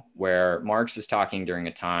well, where Marx is talking during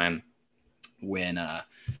a time when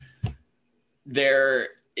there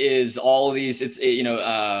is all of these,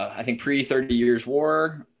 I think pre 30 Years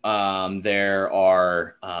War, there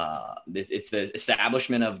are it's the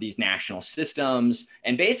establishment of these national systems,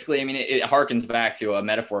 and basically, I mean, it harkens back to a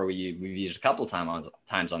metaphor we've used a couple of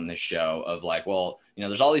times on this show of like, well,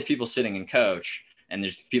 there's all these people sitting in coach, and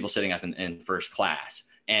there's people sitting up in first class,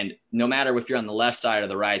 and no matter if you're on the left side or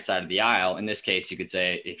the right side of the aisle, in this case, you could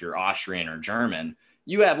say if you're Austrian or German,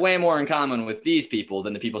 you have way more in common with these people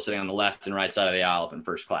than the people sitting on the left and right side of the aisle up in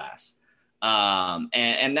first class.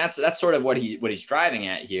 And that's sort of what he's driving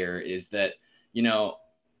at here is that,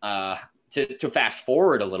 to fast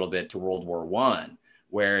forward a little bit to World War I,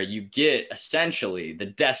 where you get essentially the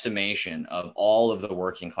decimation of all of the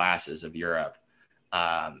working classes of Europe,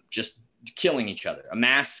 just killing each other, a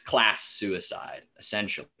mass class suicide,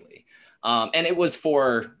 essentially. And it was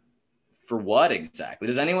for what exactly?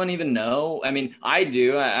 Does anyone even know? I mean, I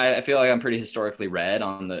do. I feel like I'm pretty historically read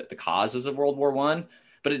on the causes of World War I.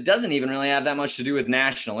 But it doesn't even really have that much to do with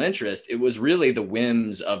national interest. It was really the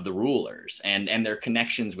whims of the rulers and their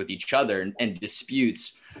connections with each other and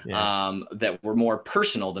disputes that were more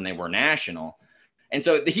personal than they were national. And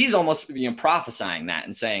so he's almost prophesying that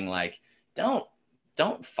and saying like, don't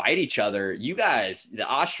fight each other. You guys, the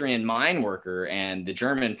Austrian mine worker and the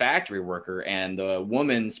German factory worker and the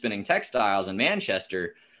woman spinning textiles in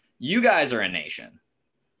Manchester, you guys are a nation.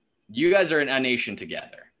 You guys are a nation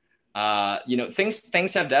together.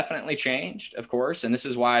 Things have definitely changed, of course. And this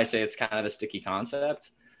is why I say it's kind of a sticky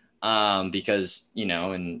concept, because,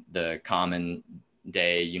 in the common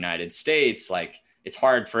day United States, like it's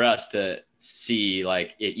hard for us to see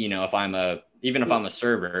like it, if I'm a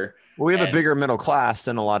server. Well, we have a bigger middle class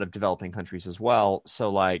than a lot of developing countries as well. So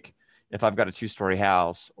like if I've got a 2-story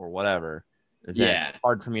house or whatever, then it's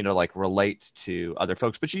hard for me to like relate to other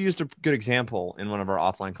folks. But you used a good example in one of our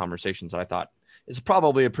offline conversations that I thought is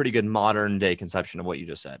probably a pretty good modern day conception of what you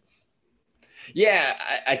just said. Yeah,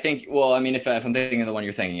 I think, well, I mean, if I'm thinking of the one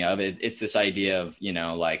you're thinking of, it's this idea of,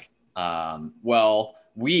 well,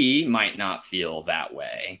 we might not feel that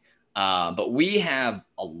way, but we have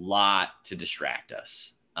a lot to distract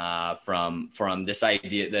us from this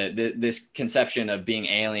idea, this conception of being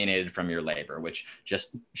alienated from your labor, which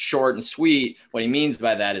just short and sweet, what he means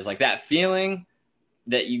by that is like that feeling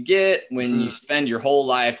that you get when you spend your whole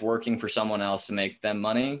life working for someone else to make them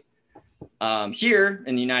money. Here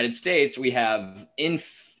in the United States, we have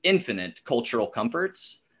infinite cultural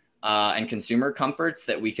comforts and consumer comforts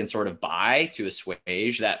that we can sort of buy to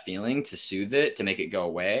assuage that feeling, to soothe it, to make it go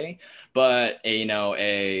away. But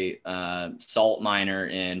a salt miner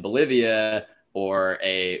in Bolivia or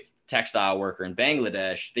a textile worker in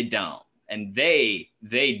Bangladesh, they don't. And they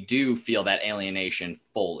do feel that alienation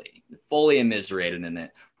fully immiserated in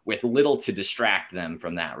it, with little to distract them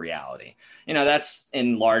from that reality. That's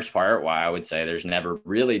in large part why I would say there's never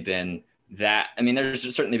really been that. I mean,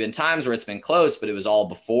 there's certainly been times where it's been close, but it was all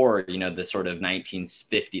before, the sort of late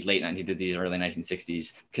 1950s, early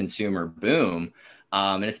 1960s consumer boom.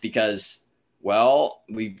 And it's because, well,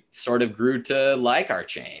 we sort of grew to like our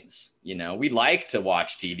chains. We like to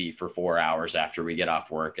watch TV for 4 hours after we get off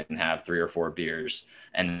work and have 3 or 4 beers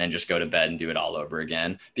and then just go to bed and do it all over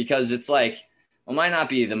again, because it's like, well, it might not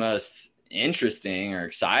be the most interesting or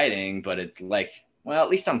exciting, but it's like, well, at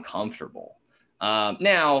least I'm comfortable.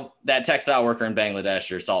 Now that textile worker in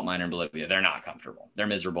Bangladesh or salt miner in Bolivia, they're not comfortable. They're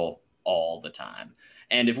miserable all the time.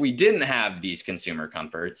 And if we didn't have these consumer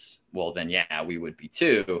comforts, well, then yeah, we would be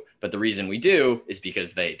too. But the reason we do is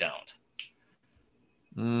because they don't.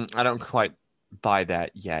 I don't quite buy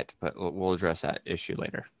that yet, but we'll address that issue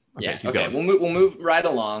later. Okay, we'll move right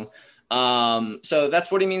along. So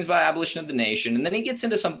that's what he means by abolition of the nation, and then he gets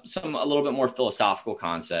into some a little bit more philosophical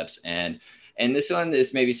concepts, and this one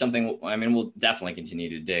is maybe something. I mean, we'll definitely continue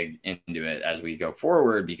to dig into it as we go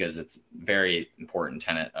forward because it's a very important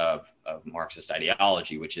tenet of Marxist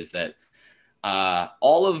ideology, which is that a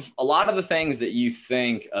lot of the things that you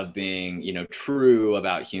think of being, true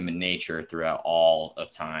about human nature throughout all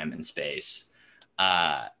of time and space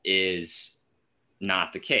is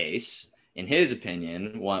not the case. In his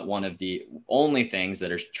opinion, one of the only things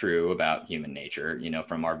that are true about human nature,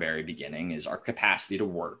 from our very beginning, is our capacity to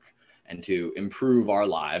work and to improve our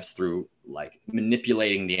lives through like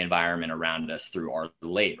manipulating the environment around us through our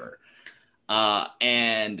labor.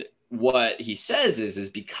 And what he says is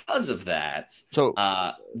because of that. So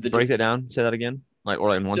break that down. Say that again.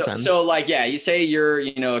 Or in one sentence. So you say you're,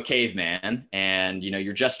 a caveman and,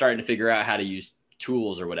 you're just starting to figure out how to use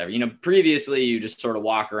tools or whatever. Previously you just sort of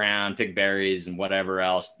walk around, pick berries and whatever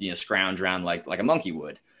else, scrounge around like a monkey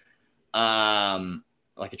would,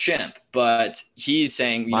 like a chimp. But he's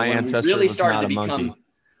saying, my ancestor was not a monkey.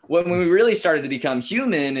 When we really started to become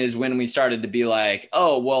human is when we started to be like,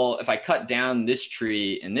 oh, well, if I cut down this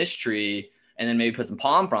tree and then maybe put some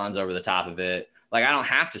palm fronds over the top of it, like I don't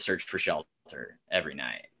have to search for shelter every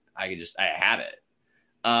night. I have it.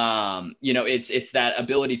 It's that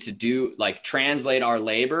ability to do like translate our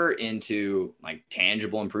labor into like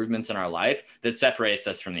tangible improvements in our life that separates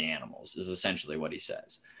us from the animals is essentially what he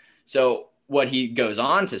says. So what he goes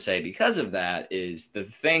on to say because of that is the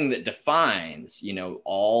thing that defines,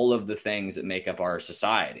 all of the things that make up our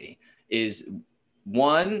society is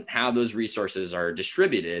one, how those resources are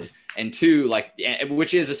distributed, and two,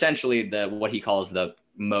 which is essentially what he calls the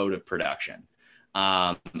mode of production.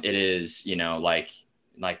 It is,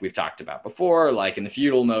 like we've talked about before, like in the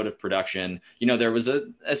feudal mode of production, there was a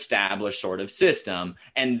established sort of system,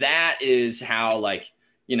 and that is how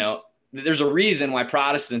there's a reason why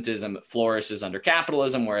Protestantism flourishes under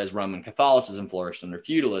capitalism, whereas Roman Catholicism flourished under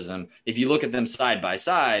feudalism. If you look at them side by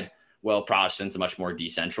side, well, Protestants are much more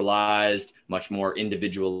decentralized, much more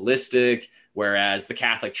individualistic, whereas the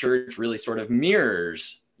Catholic Church really sort of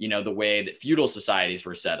mirrors, the way that feudal societies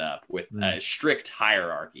were set up with a strict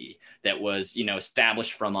hierarchy that was,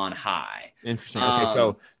 established from on high. Interesting. Okay,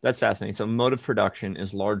 so that's fascinating. So mode of production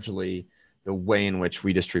is largely the way in which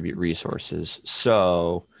we distribute resources.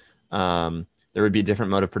 So there would be a different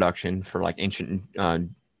mode of production for like ancient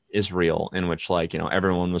Israel, in which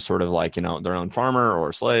everyone was sort of their own farmer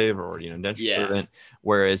or slave or indentured servant,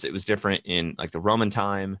 whereas it was different in like the Roman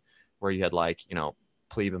time where you had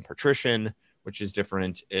plebe and patrician, which is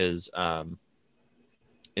different is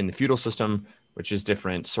in the feudal system, which is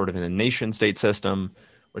different sort of in the nation state system,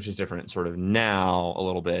 which is different sort of now a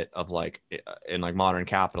little bit of in modern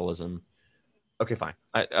capitalism. Okay, fine.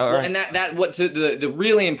 Right. And that what's the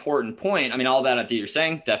really important point. I mean, all that you're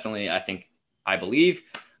saying, definitely, I believe.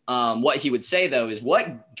 What he would say though is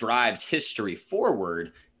what drives history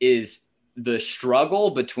forward is the struggle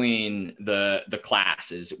between the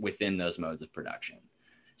classes within those modes of production.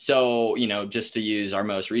 So, just to use our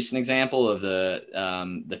most recent example of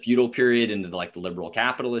the feudal period into the liberal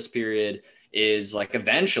capitalist period is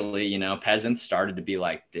eventually, peasants started to be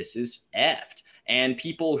like, this is effed. And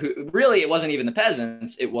people who really, it wasn't even the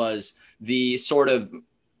peasants, it was the sort of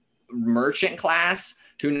merchant class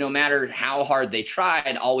who, no matter how hard they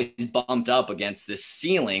tried, always bumped up against this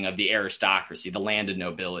ceiling of the aristocracy, the landed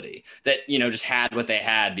nobility that, just had what they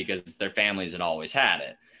had because their families had always had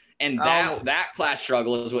it. And that class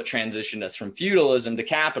struggle is what transitioned us from feudalism to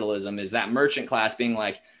capitalism, is that merchant class being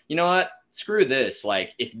like, you know what, screw this.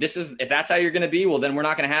 If that's how you're going to be, well, then we're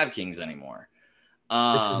not going to have kings anymore.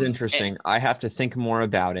 This is interesting. I have to think more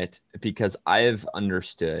about it because I've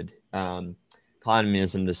understood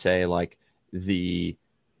communism to say the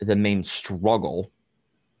main struggle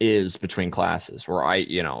is between classes, where I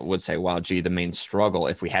would say, well, gee, the main struggle,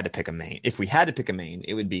 if we had to pick a main,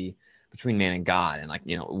 it would be between man and God,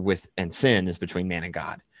 and sin is between man and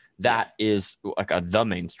God. That is the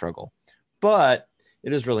main struggle. But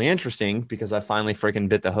it is really interesting because I finally freaking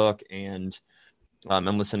bit the hook and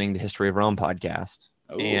I'm listening to History of Rome podcast.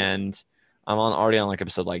 Ooh. And I'm already on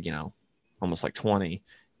episode almost 20,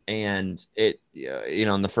 and it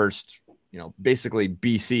in the first basically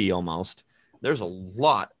BC almost, there's a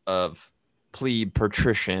lot of plebe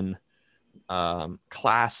patrician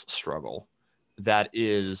class struggle that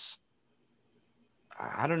is,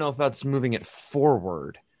 I don't know about this moving it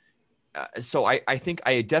forward. So I think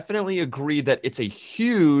I definitely agree that it's a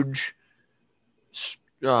huge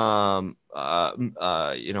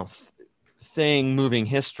thing moving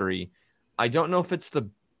history. I don't know if it's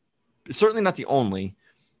certainly not the only.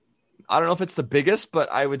 I don't know if it's the biggest,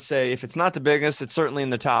 but I would say if it's not the biggest, it's certainly in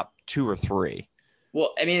the top 2 or 3.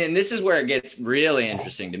 Well, I mean, and this is where it gets really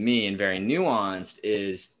interesting to me and very nuanced,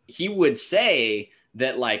 is he would say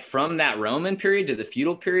that like from that Roman period to the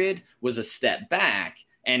feudal period was a step back.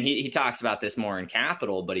 And he talks about this more in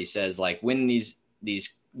Capital, but he says like when these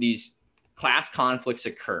class conflicts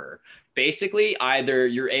occur, basically either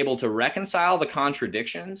you're able to reconcile the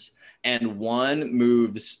contradictions and one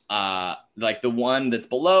moves like the one that's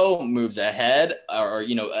below moves ahead or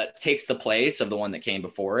takes the place of the one that came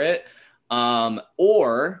before it,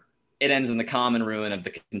 or it ends in the common ruin of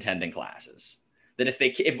the contending classes. That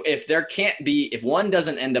if one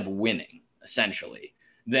doesn't end up winning, essentially,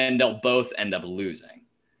 then they'll both end up losing.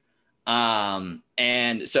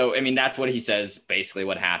 And so, I mean, that's what he says. Basically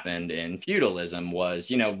what happened in feudalism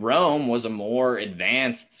was, Rome was a more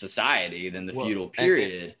advanced society than the feudal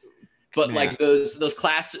period, but like those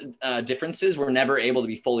class differences were never able to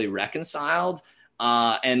be fully reconciled.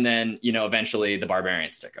 And then, eventually the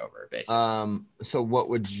barbarians took over, basically. So what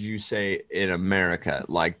would you say in America?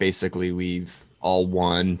 Like, basically we've all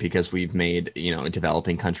won because we've made,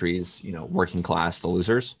 developing countries, working class, the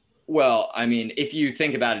losers. Well, I mean, if you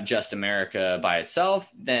think about it, just America by itself,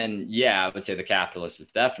 then yeah, I would say the capitalists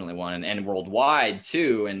have definitely won, and worldwide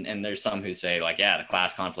too. And there's some who say like, yeah, the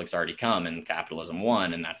class conflict's already come and capitalism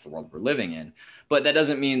won, and that's the world we're living in. But that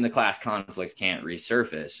doesn't mean the class conflict can't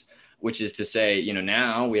resurface, which is to say,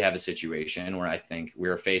 now we have a situation where I think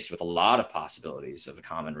we're faced with a lot of possibilities of the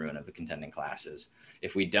common ruin of the contending classes.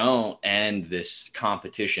 If we don't end this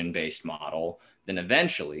competition-based model, then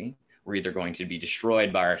eventually we're either going to be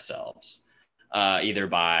destroyed by ourselves, either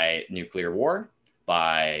by nuclear war,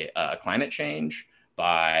 by climate change,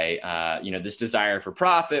 by, this desire for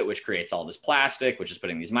profit, which creates all this plastic, which is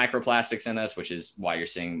putting these microplastics in us, which is why you're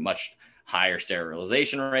seeing much higher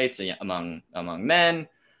sterilization rates among men.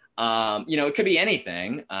 It could be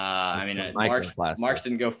anything. Marx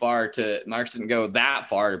didn't go that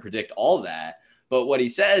far to predict all that. But what he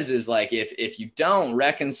says is like, if you don't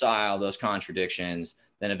reconcile those contradictions,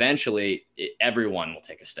 then eventually everyone will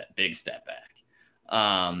take a big step back.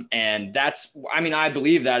 And I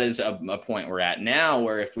believe that is a point we're at now,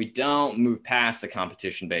 where if we don't move past the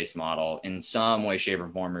competition-based model in some way, shape, or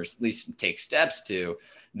form, or at least take steps to,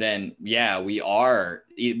 then yeah, we are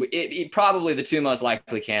probably the two most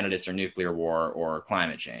likely candidates are nuclear war or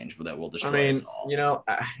climate change that will destroy us all.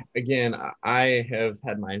 Again, I have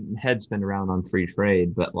had my head spin around on free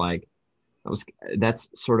trade, but like that's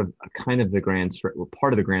sort of part of the grand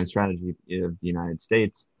strategy of the United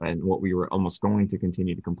States, and what we were almost going to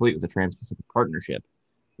continue to complete with the Trans-Pacific Partnership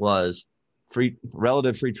was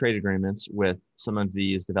relative free trade agreements with some of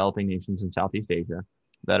these developing nations in Southeast Asia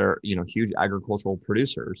that are, huge agricultural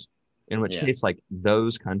producers, in which case, like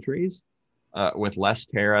those countries with less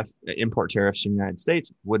import tariffs from the United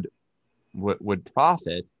States would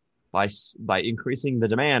profit by increasing the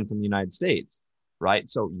demand from the United States. Right.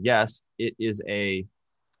 So, yes, it is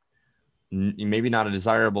maybe not a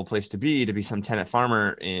desirable place to be some tenant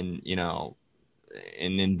farmer in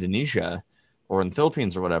Indonesia or in the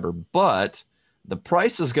Philippines or whatever. But the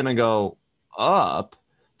price is going to go up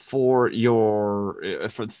for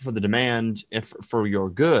the demand for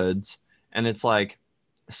your goods. And it's like,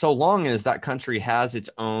 so long as that country has its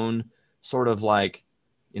own sort of like,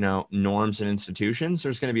 norms and institutions,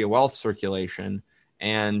 there's going to be a wealth circulation.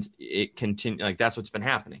 And it continue like that's what's been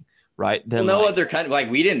happening, right? Then other country, like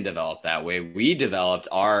we didn't develop that way. We developed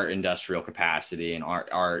our industrial capacity and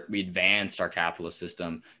we advanced our capitalist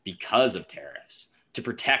system because of tariffs to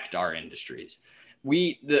protect our industries.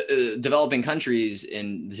 The developing countries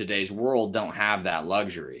in today's world don't have that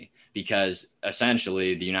luxury because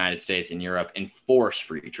essentially the United States and Europe enforce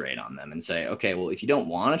free trade on them and say, okay, well, if you don't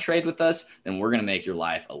want to trade with us, then we're going to make your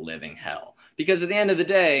life a living hell. Because at the end of the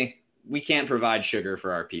day, we can't provide sugar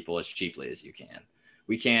for our people as cheaply as you can.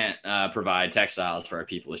 We can't provide textiles for our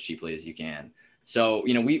people as cheaply as you can. So,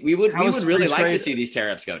 we would really like to see these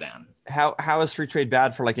tariffs go down. How is free trade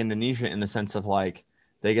bad for like Indonesia in the sense of like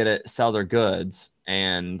they get to sell their goods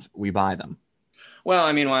and we buy them? Well,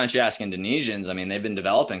 why don't you ask Indonesians? They've been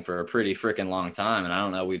developing for a pretty freaking long time. And I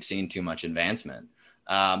don't know, we've seen too much advancement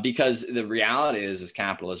because the reality is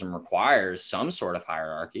capitalism requires some sort of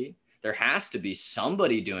hierarchy. There has to be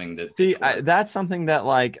somebody doing the. See, that's something that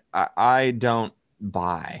like I don't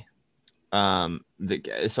buy. And we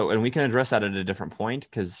can address that at a different point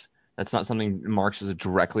because that's not something Marx is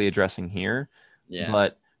directly addressing here. Yeah.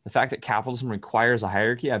 But the fact that capitalism requires a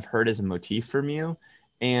hierarchy, I've heard as a motif from you,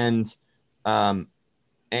 and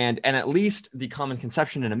at least the common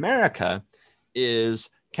conception in America is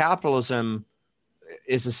capitalism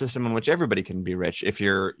is a system in which everybody can be rich if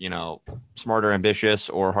you're, smart or ambitious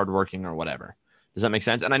or hardworking or whatever. Does that make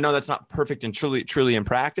sense? And I know that's not perfect and truly in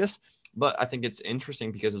practice, but I think it's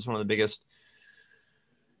interesting because it's one of the biggest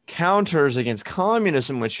counters against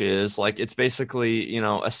communism, which is like, it's basically,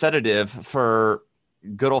 a sedative for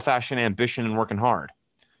good old fashioned ambition and working hard.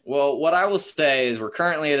 Well, what I will say is we're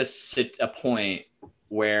currently at a point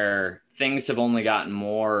where things have only gotten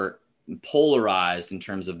more polarized in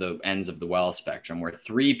terms of the ends of the wealth spectrum, where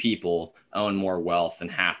 3 people own more wealth than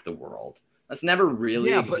half the world. That's never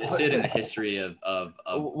really existed in the history of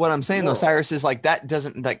what I'm saying though, Cyrus, is like that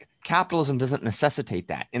doesn't, like, capitalism doesn't necessitate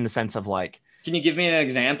that in the sense of like. Can you give me an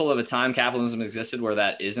example of a time capitalism existed where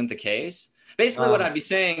that isn't the case? Basically, what I'd be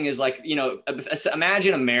saying is like,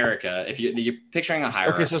 imagine America. If you're picturing a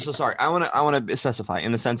hierarchy. Okay, so sorry, I want to specify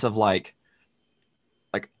in the sense of like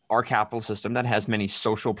our capital system that has many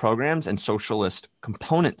social programs and socialist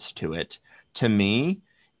components to it. To me,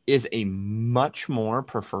 is a much more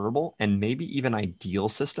preferable and maybe even ideal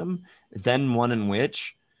system than one in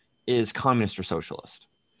which is communist or socialist.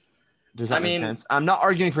 Does that make sense? I'm not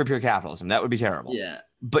arguing for pure capitalism. That would be terrible. Yeah.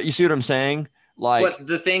 But you see what I'm saying? Like, but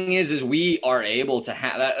the thing is we are able to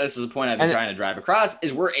have that. This is the point I've been trying to drive across,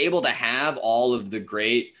 is we're able to have all of the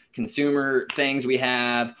great consumer things we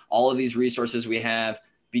have, all of these resources we have,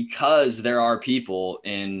 because there are people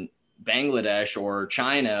in Bangladesh or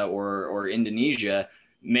China or Indonesia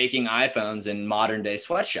making iPhones in modern day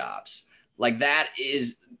sweatshops. Like, that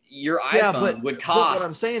is, your iPhone would cost what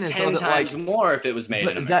I'm saying is 10 times more if it was made in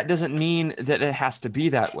America. That doesn't mean that it has to be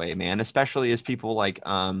that way, man, especially as people like,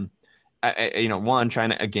 one,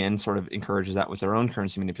 China, again, sort of encourages that with their own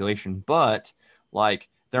currency manipulation, but like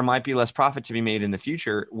there might be less profit to be made in the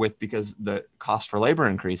future because the cost for labor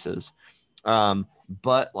increases.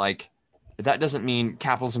 But like, that doesn't mean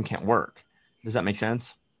capitalism can't work. Does that make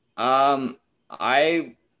sense?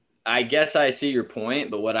 I guess I see your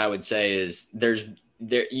point, but what I would say is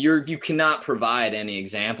you cannot provide any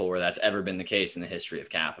example where that's ever been the case in the history of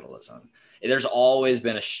capitalism. There's always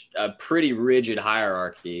been a pretty rigid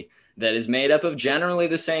hierarchy that is made up of generally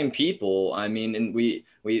the same people. I mean, and we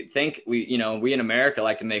think we in America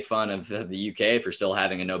like to make fun of the UK for still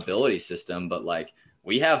having a nobility system, but like,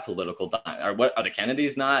 we have political, what are the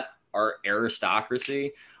Kennedys not our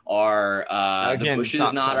aristocracy? Are the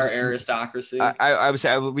Bushes not our aristocracy? I would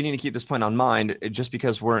say we need to keep this point on mind. Just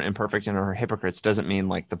because we're imperfect and are hypocrites doesn't mean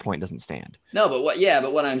like the point doesn't stand. No, but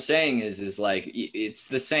what I'm saying is like, it's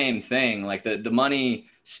the same thing. Like the money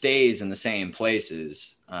stays in the same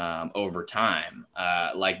places over time.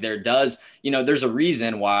 Like there's a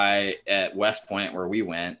reason why at West Point, where we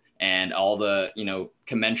went, and all the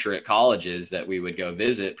commensurate colleges that we would go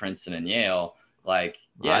visit, Princeton and Yale, like,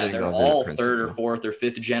 yeah, they're all third or fourth or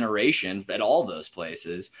fifth generation at all those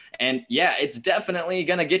places. And yeah, it's definitely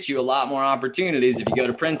going to get you a lot more opportunities if you go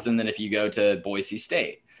to Princeton than if you go to Boise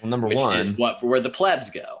State. Well, number one is where the plebs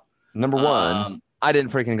go. Number one, I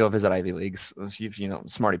didn't freaking go visit Ivy Leagues,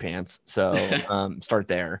 smarty pants. So start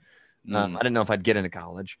there. I didn't know if I'd get into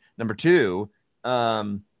college. Number two,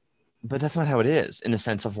 but that's not how it is, in the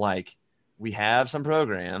sense of like, we have some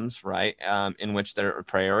programs, right, in which they're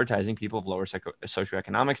prioritizing people of lower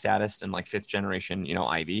socioeconomic status and like fifth generation,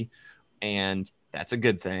 Ivy, and that's a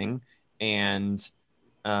good thing. And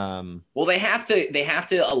well, they have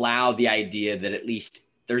to allow the idea that at least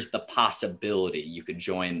there's the possibility you could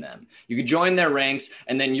join them. You could join their ranks,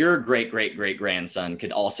 and then your great-great-great-grandson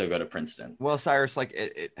could also go to Princeton. Well, Cyrus,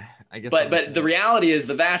 like I guess. But the reality is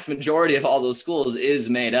the vast majority of all those schools is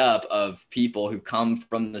made up of people who come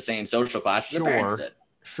from the same social class as their parents did.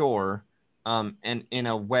 Sure. And in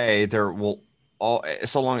a way, there will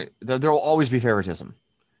always be favoritism.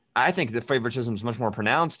 I think that favoritism is much more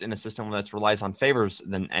pronounced in a system that relies on favors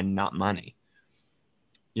and not money.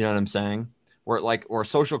 You know what I'm saying? Or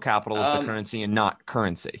social capital is the currency and not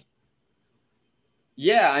currency.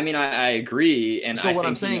 Yeah, I mean, I agree. And so what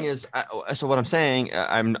I'm saying is,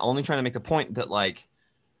 I'm only trying to make the point that like,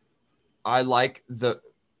 I like the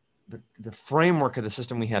framework of the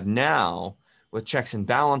system we have now with checks and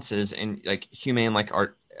balances and like humane, like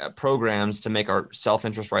our programs to make our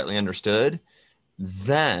self-interest rightly understood.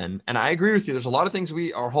 Then, and I agree with you, there's a lot of things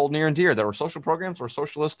we are hold near and dear that are social programs or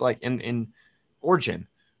socialist, like in origin.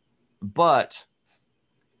 But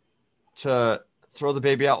to throw the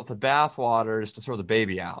baby out with the bathwater is to throw the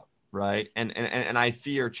baby out, right? And I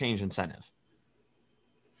fear change incentive.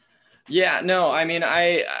 Yeah, no, I mean,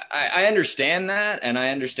 I understand that, and I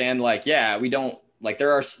understand like, yeah, we don't like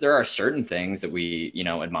there are certain things that we,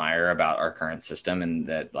 admire about our current system, and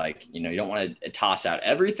that, like, you don't want to toss out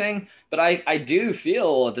everything. But I do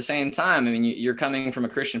feel at the same time, I mean, you're coming from a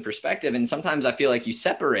Christian perspective, and sometimes I feel like you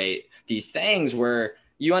separate these things where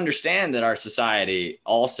you understand that our society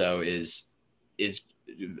also is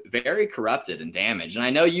very corrupted and damaged. And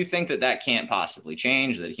I know you think that can't possibly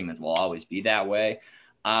change, that humans will always be that way.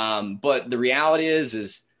 But the reality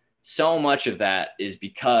is so much of that is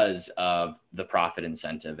because of the profit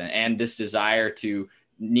incentive and this desire to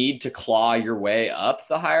need to claw your way up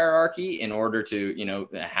the hierarchy in order to,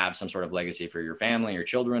 have some sort of legacy for your family or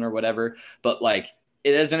children or whatever. But like,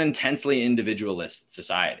 it is an intensely individualist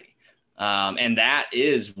society. And that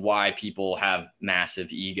is why people have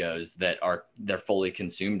massive egos that they're fully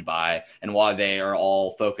consumed by, and why they are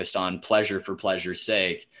all focused on pleasure for pleasure's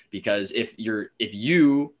sake. Because if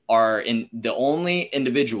you are in the only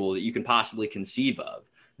individual that you can possibly conceive of,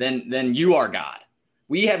 then you are God.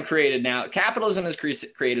 We have created now, capitalism has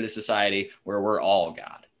created a society where we're all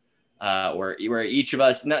God, where each of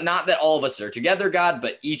us, not that all of us are together God,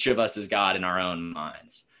 but each of us is God in our own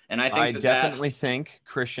minds. And I definitely think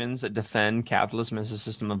Christians that defend capitalism as a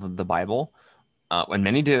system of the Bible, and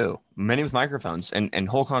many do, many with microphones and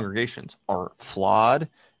whole congregations, are flawed,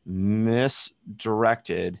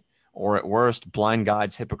 misdirected, or at worst, blind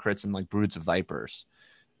guides, hypocrites, and like broods of vipers.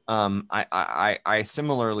 I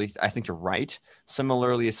similarly, I think you're right.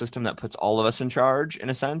 Similarly, a system that puts all of us in charge, in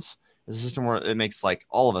a sense, is a system where it makes like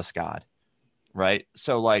all of us God, right?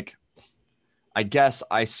 So like, I guess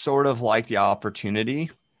I sort of like the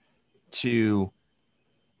opportunity to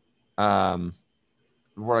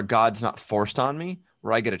where God's not forced on me,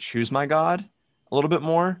 where I get to choose my God a little bit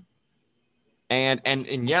more. And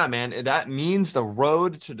yeah, man, that means the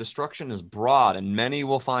road to destruction is broad and many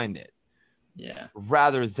will find it. Yeah.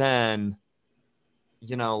 Rather than,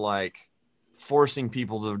 like forcing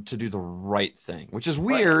people to do the right thing, which is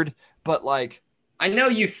weird, but like, I know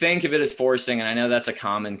you think of it as forcing, and I know that's a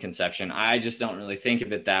common conception. I just don't really think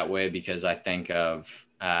of it that way, because I think of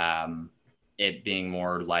it being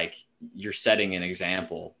more like you're setting an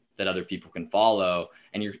example that other people can follow,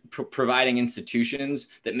 and you're providing institutions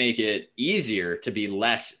that make it easier to be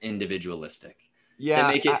less individualistic. Yeah,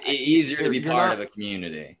 that make it easier to be part of a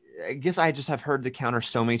community. I guess I just have heard the counter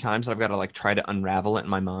so many times that I've got to like try to unravel it in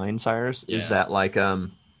my mind, Cyrus. Yeah. Is that like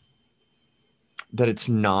that it's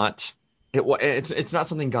not it's not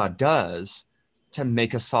something God does to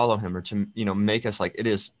make us follow him, or to make us like it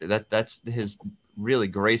is that's his really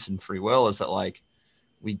grace and free will, is that like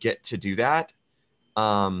we get to do that.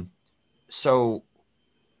 So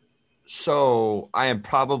I am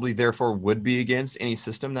probably therefore would be against any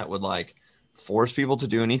system that would like force people to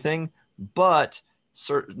do anything, but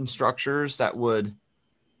certain structures that would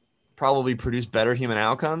probably produce better human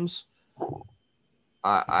outcomes,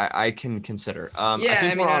 I can consider. I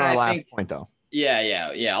think we're on our last point though. Yeah.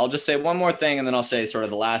 I'll just say one more thing, and then I'll say sort of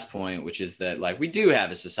the last point, which is that like we do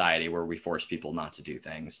have a society where we force people not to do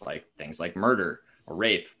things like murder or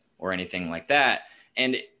rape or anything like that.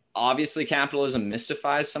 And obviously capitalism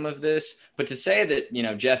mystifies some of this, but to say that,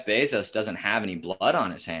 Jeff Bezos doesn't have any blood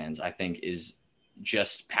on his hands, I think is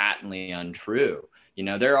just patently untrue.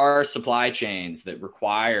 There are supply chains that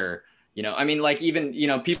require,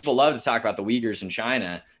 even, people love to talk about the Uyghurs in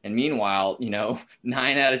China. And meanwhile,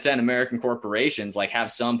 9 out of 10 American corporations like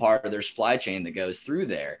have some part of their supply chain that goes through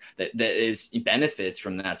there that benefits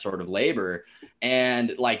from that sort of labor.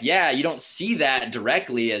 And like, yeah, you don't see that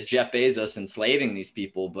directly as Jeff Bezos enslaving these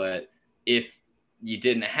people. But if you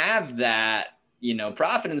didn't have that,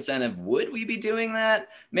 profit incentive, would we be doing that?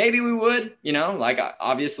 Maybe we would, like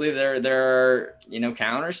obviously there are,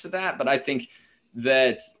 counters to that. But I think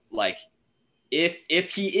that like, if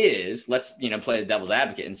he is, let's, play the devil's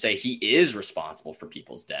advocate and say he is responsible for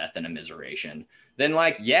people's death and immiseration, then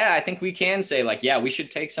like, yeah, I think we can say like, yeah, we should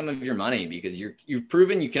take some of your money because you've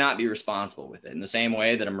proven you cannot be responsible with it. In the same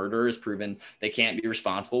way that a murderer has proven they can't be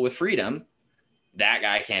responsible with freedom, that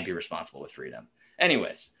guy can't be responsible with freedom.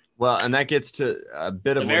 Anyways. Well, and that gets to a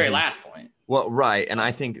bit of the very last point. Well, right. And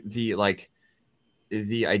I think the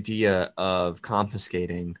idea of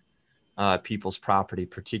confiscating people's property,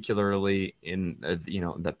 particularly in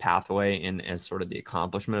the pathway in as sort of the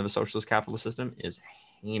accomplishment of a socialist capitalist system, is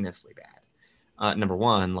heinously bad. Number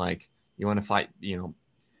one, like you want to fight,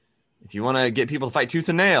 if you want to get people to fight tooth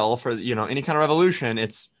and nail for any kind of revolution,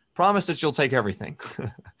 it's promise that you'll take everything.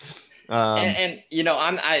 I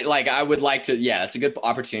would like to, yeah, it's a good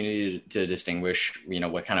opportunity to distinguish,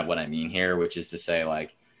 what I mean here, which is to say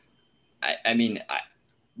like,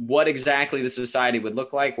 what exactly the society would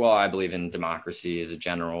look like? Well, I believe in democracy as a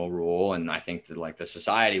general rule. And I think that like the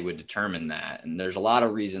society would determine that. And there's a lot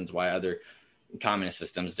of reasons why other communist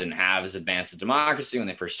systems didn't have as advanced a democracy when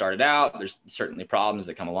they first started out. There's certainly problems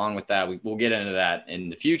that come along with that. We'll get into that in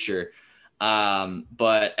the future.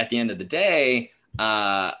 But at the end of the day,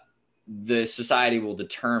 the society will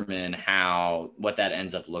determine what that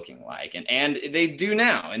ends up looking like. And they do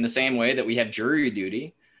now, in the same way that we have jury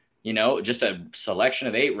duty, just a selection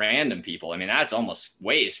of 8 random people. I mean, that's almost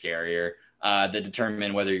way scarier that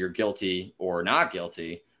determine whether you're guilty or not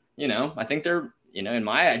guilty. I think in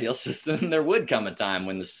my ideal system, there would come a time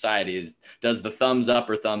when the society does the thumbs up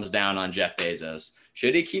or thumbs down on Jeff Bezos.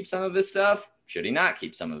 Should he keep some of his stuff? Should he not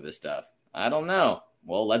keep some of his stuff? I don't know.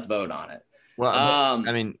 Well, let's vote on it. Well,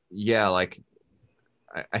 I mean, yeah, like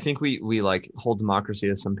I think we like hold democracy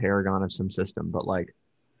as some paragon of some system, but like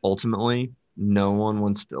ultimately, no one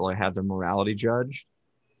wants to like have their morality judged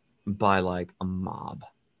by like a mob.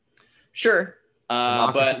 Sure.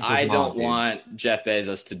 But I don't want Jeff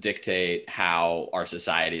Bezos to dictate how our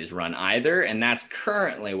society is run either. And that's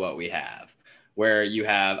currently what we have, where you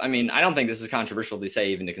have, I mean, I don't think this is controversial to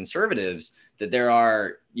say even to conservatives that there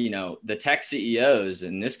are, the tech CEOs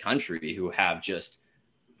in this country who have just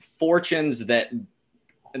fortunes that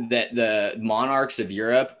the monarchs of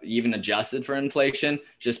Europe, even adjusted for inflation,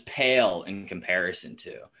 just pale in comparison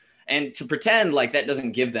to. And to pretend like that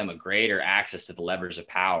doesn't give them a greater access to the levers of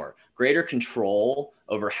power, greater control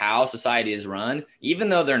over how society is run, even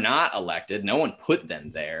though they're not elected, no one put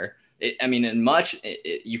them there.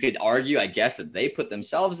 You could argue, I guess, that they put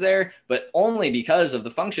themselves there, but only because of the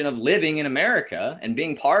function of living in America and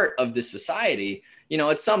being part of this society.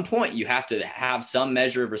 At some point you have to have some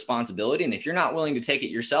measure of responsibility. And if you're not willing to take it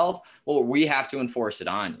yourself, well, we have to enforce it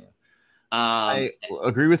on you. I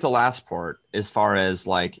agree with the last part as far as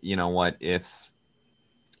like, if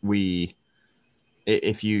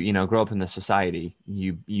you grow up in the society,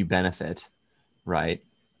 you benefit, right?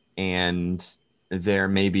 And there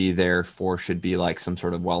maybe therefore should be like some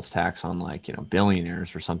sort of wealth tax on like,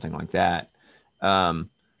 billionaires or something like that.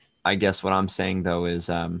 I guess what I'm saying though is,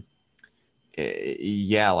 and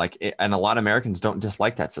a lot of Americans don't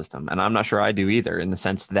dislike that system. And I'm not sure I do either, in the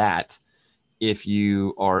sense that if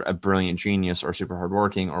you are a brilliant genius or super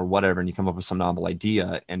hardworking or whatever, and you come up with some novel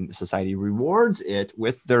idea and society rewards it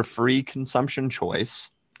with their free consumption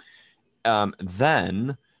choice,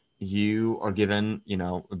 then you are given,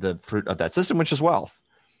 the fruit of that system, which is wealth.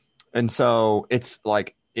 And so it's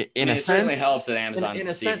like, it certainly helps that Amazon in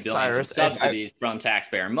a sense, Cyrus, subsidies from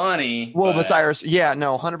taxpayer money. Well, but Cyrus, yeah,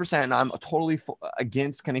 no, 100%. And I'm totally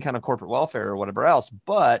against any kind of corporate welfare or whatever else.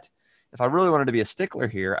 But if I really wanted to be a stickler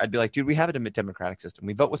here, I'd be like, dude, we have a democratic system.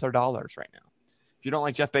 We vote with our dollars right now. If you don't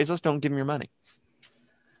like Jeff Bezos, don't give him your money.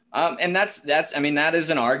 And that is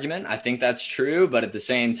an argument. I think that's true. But at the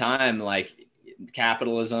same time, like,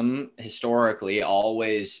 capitalism historically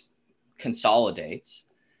always consolidates.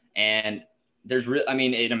 And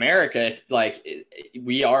in America,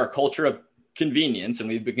 we are a culture of convenience, and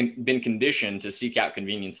we've been conditioned to seek out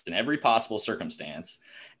convenience in every possible circumstance.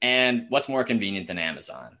 And what's more convenient than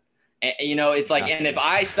Amazon? It's like, and if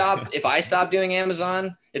I stop doing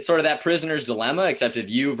Amazon, it's sort of that prisoner's dilemma, except if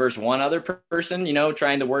you versus one other person,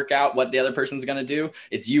 trying to work out what the other person's going to do,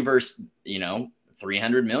 it's you versus,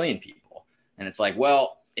 300 million people. And it's like,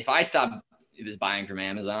 well, if I stop buying from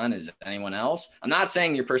Amazon, is anyone else? I'm not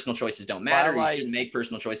saying your personal choices don't matter. You shouldn't make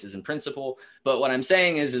personal choices in principle. But what I'm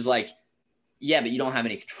saying is like, yeah, but you don't have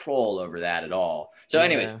any control over that at all. So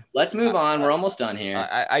anyways, let's move on. We're almost done here.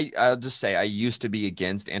 I'll just say I used to be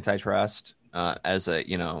against antitrust as a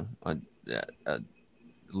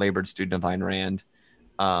labored student of Ayn Rand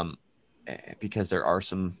because there are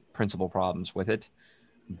some principal problems with it.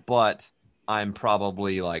 But I'm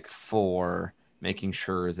probably like for making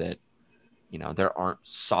sure that, there aren't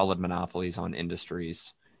solid monopolies on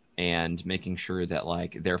industries, and making sure that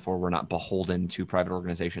like, therefore we're not beholden to private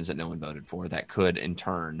organizations that no one voted for that could in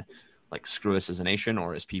turn like screw us as a nation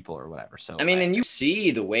or as people or whatever. So and you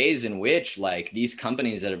see the ways in which like these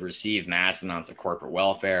companies that have received mass amounts of corporate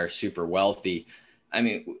welfare, super wealthy.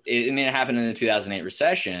 It happened in the 2008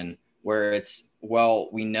 recession where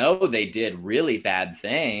we know they did really bad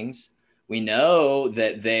things. We know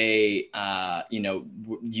that they,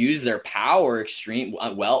 used their power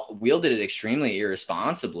wielded it extremely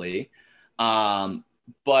irresponsibly.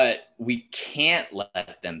 But we can't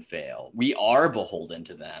let them fail. We are beholden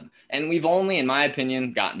to them. And we've only, in my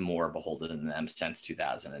opinion, gotten more beholden to them since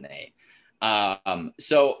 2008.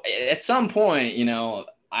 So at some point,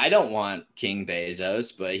 I don't want King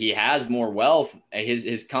Bezos, but he has more wealth.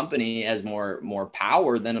 His company has more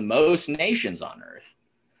power than most nations on earth.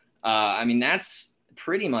 I mean, that's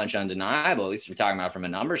pretty much undeniable, at least if we're talking about from a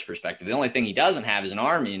numbers perspective. The only thing he doesn't have is an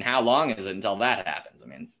army, and how long is it until that happens? I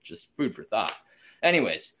mean, just food for thought.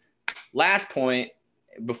 Anyways, last point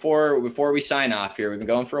before we sign off here. We've been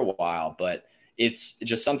going for a while, but it's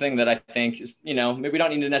just something that I think is, maybe we don't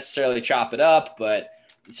need to necessarily chop it up, but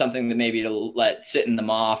something that maybe to let sit in the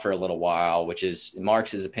maw for a little while, which is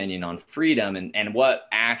Marx's opinion on freedom and what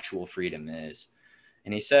actual freedom is.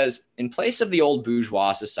 And he says, in place of the old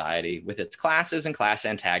bourgeois society with its classes and class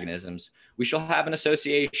antagonisms, we shall have an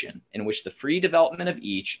association in which the free development of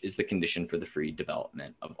each is the condition for the free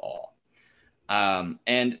development of all.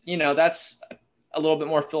 And, that's a little bit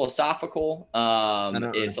more philosophical. I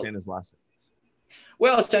don't understand his last.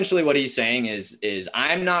 Well, essentially what he's saying is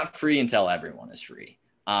I'm not free until everyone is free.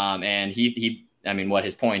 And what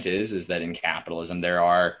his point is that in capitalism, there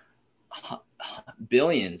are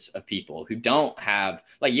billions of people who don't have,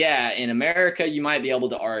 in America, you might be able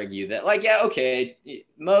to argue that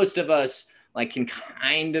most of us can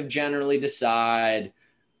kind of generally decide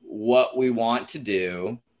what we want to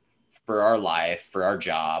do for our life, for our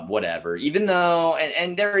job, whatever, even though,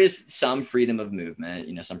 and there is some freedom of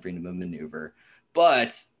movement, some freedom of maneuver.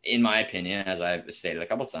 But in my opinion, as I've stated a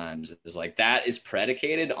couple of times, is that is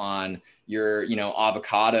predicated on your,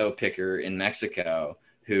 avocado picker in Mexico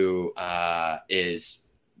who has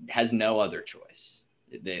no other choice.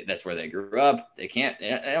 That's where they grew up. They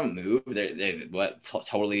don't move. They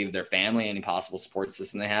totally leave their family, any possible support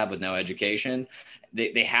system they have with no education.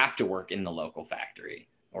 They have to work in the local factory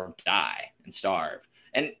or die and starve.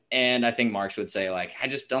 And I think Marx would say, I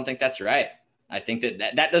just don't think that's right. I think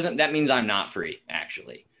that means I'm not free,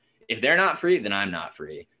 actually. If they're not free, then I'm not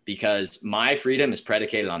free, because my freedom is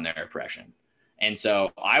predicated on their oppression. And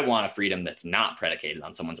so I want a freedom that's not predicated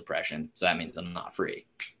on someone's oppression. So that means I'm not free.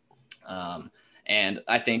 And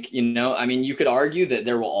I think, you could argue that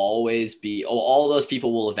there will always be, all those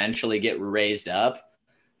people will eventually get raised up.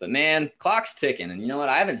 But man, clock's ticking. And you know what?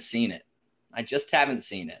 I haven't seen it. I just haven't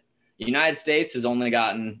seen it. The United States has only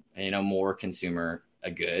gotten, more consumer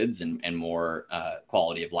goods and more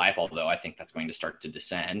quality of life, although I think that's going to start to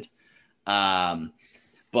descend.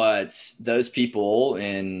 But those people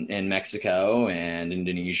in Mexico and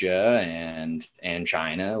Indonesia and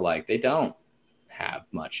China, they don't have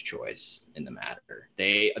much choice in the matter.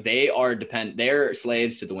 They're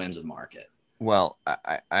slaves to the whims of the market. Well,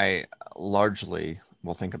 I largely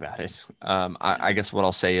will think about it. I guess what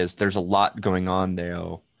I'll say is there's a lot going on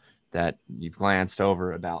there that you've glanced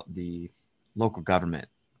over about the local government,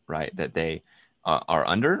 right? That they are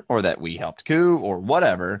under, or that we helped coup, or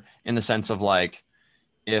whatever, in the sense of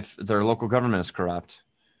if their local government is corrupt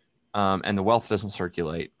and the wealth doesn't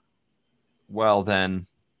circulate, well, then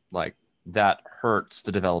that hurts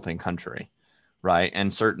the developing country, right?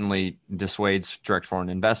 And certainly dissuades direct foreign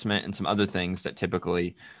investment and some other things that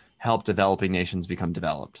typically help developing nations become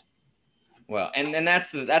developed. Well, and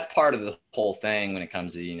that's part of the whole thing when it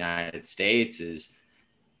comes to the United States is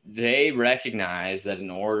they recognize that in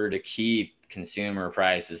order to keep consumer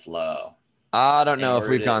prices low. I don't know if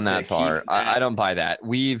we've gone that far. I don't buy that.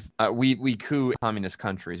 We coup communist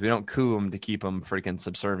countries. We don't coup them to keep them freaking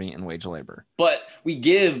subservient in wage labor. But we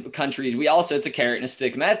give countries, it's a carrot and a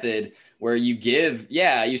stick method where you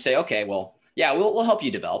say, okay, well, yeah, we'll help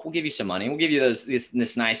you develop. We'll give you some money. We'll give you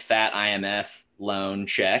this nice fat IMF loan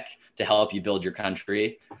check to help you build your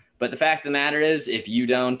country. But the fact of the matter is, if you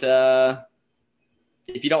don't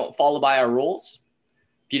follow by our rules,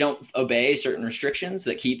 if you don't obey certain restrictions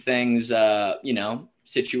that keep things,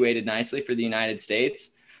 situated nicely for the United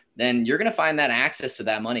States, then you're going to find that access to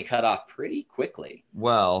that money cut off pretty quickly.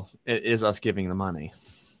 Well, it is us giving the money.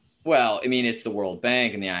 Well, it's the World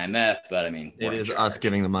Bank and the IMF, but it is us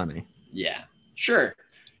giving the money. Yeah, sure.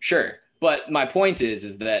 But my point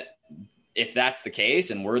is that if that's the case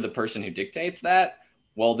and we're the person who dictates that,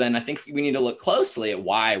 well, then I think we need to look closely at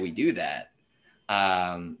why we do that.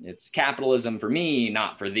 It's capitalism for me,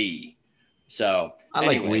 not for thee. So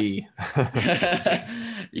we.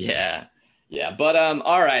 Yeah. But,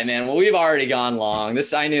 all right, man. Well, we've already gone long.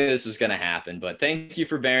 I knew this was going to happen, but thank you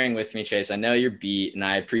for bearing with me, Chase. I know you're beat, and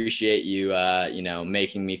I appreciate you,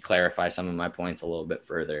 making me clarify some of my points a little bit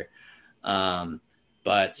further.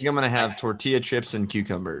 But I think I'm going to have tortilla chips and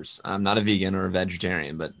cucumbers. I'm not a vegan or a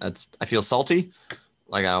vegetarian, but I feel salty.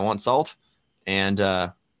 I want salt. And,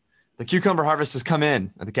 the cucumber harvest has come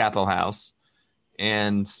in at the Capitol House,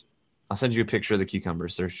 and I'll send you a picture of the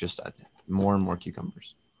cucumbers. There's just more and more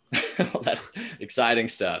cucumbers. Well, that's exciting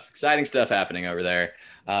stuff. Exciting stuff happening over there.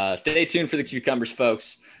 Stay tuned for the cucumbers,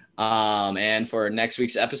 folks. And for next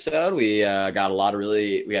week's episode, we got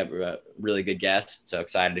we have really good guests. So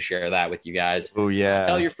excited to share that with you guys. Oh yeah.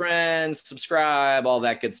 Tell your friends, subscribe, all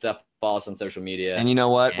that good stuff. Follow us on social media. And you know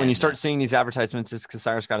what? When you start seeing these advertisements, it's because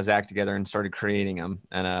Cyrus got his act together and started creating them,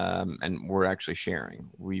 and we're actually sharing.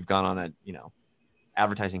 We've gone on a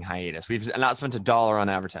advertising hiatus. We've not spent $1 on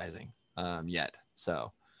advertising yet.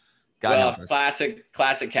 So,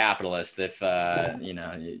 classic capitalist. If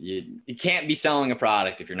you can't be selling a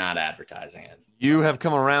product if you're not advertising it. You have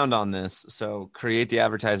come around on this, so create the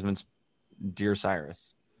advertisements, dear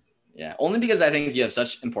Cyrus. Yeah, only because I think you have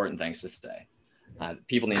such important things to say.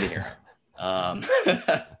 People need to hear it. All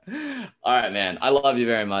right, man. I love you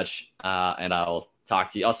very much, and I'll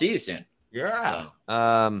talk to you. I'll see you soon. Yeah.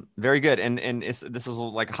 So. Very good. And this is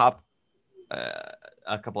like hop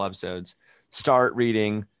a couple episodes. Start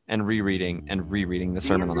reading and rereading the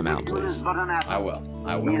Sermon on the Mount, please. I will.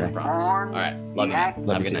 Okay. I promise. All right. Love you. Have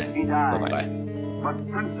a good night. Bye-bye. But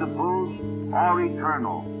principles are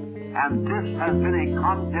eternal, and this has been a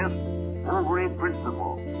contest over a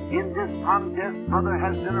principle. In this contest, brother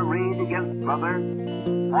has been arrayed against brother,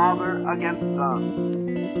 father against son.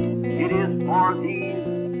 It is for these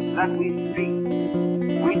that we speak.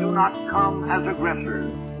 We do not come as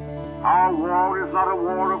aggressors. Our war is not a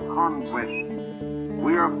war of conquest.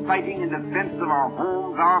 We are fighting in defense of our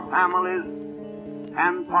homes, our families,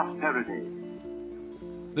 and posterity.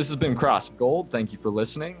 This has been Cross of Gold. Thank you for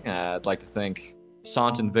listening. I'd like to thank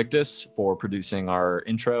Sant Invictus for producing our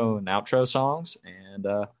intro and outro songs, and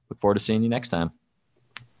look forward to seeing you next time.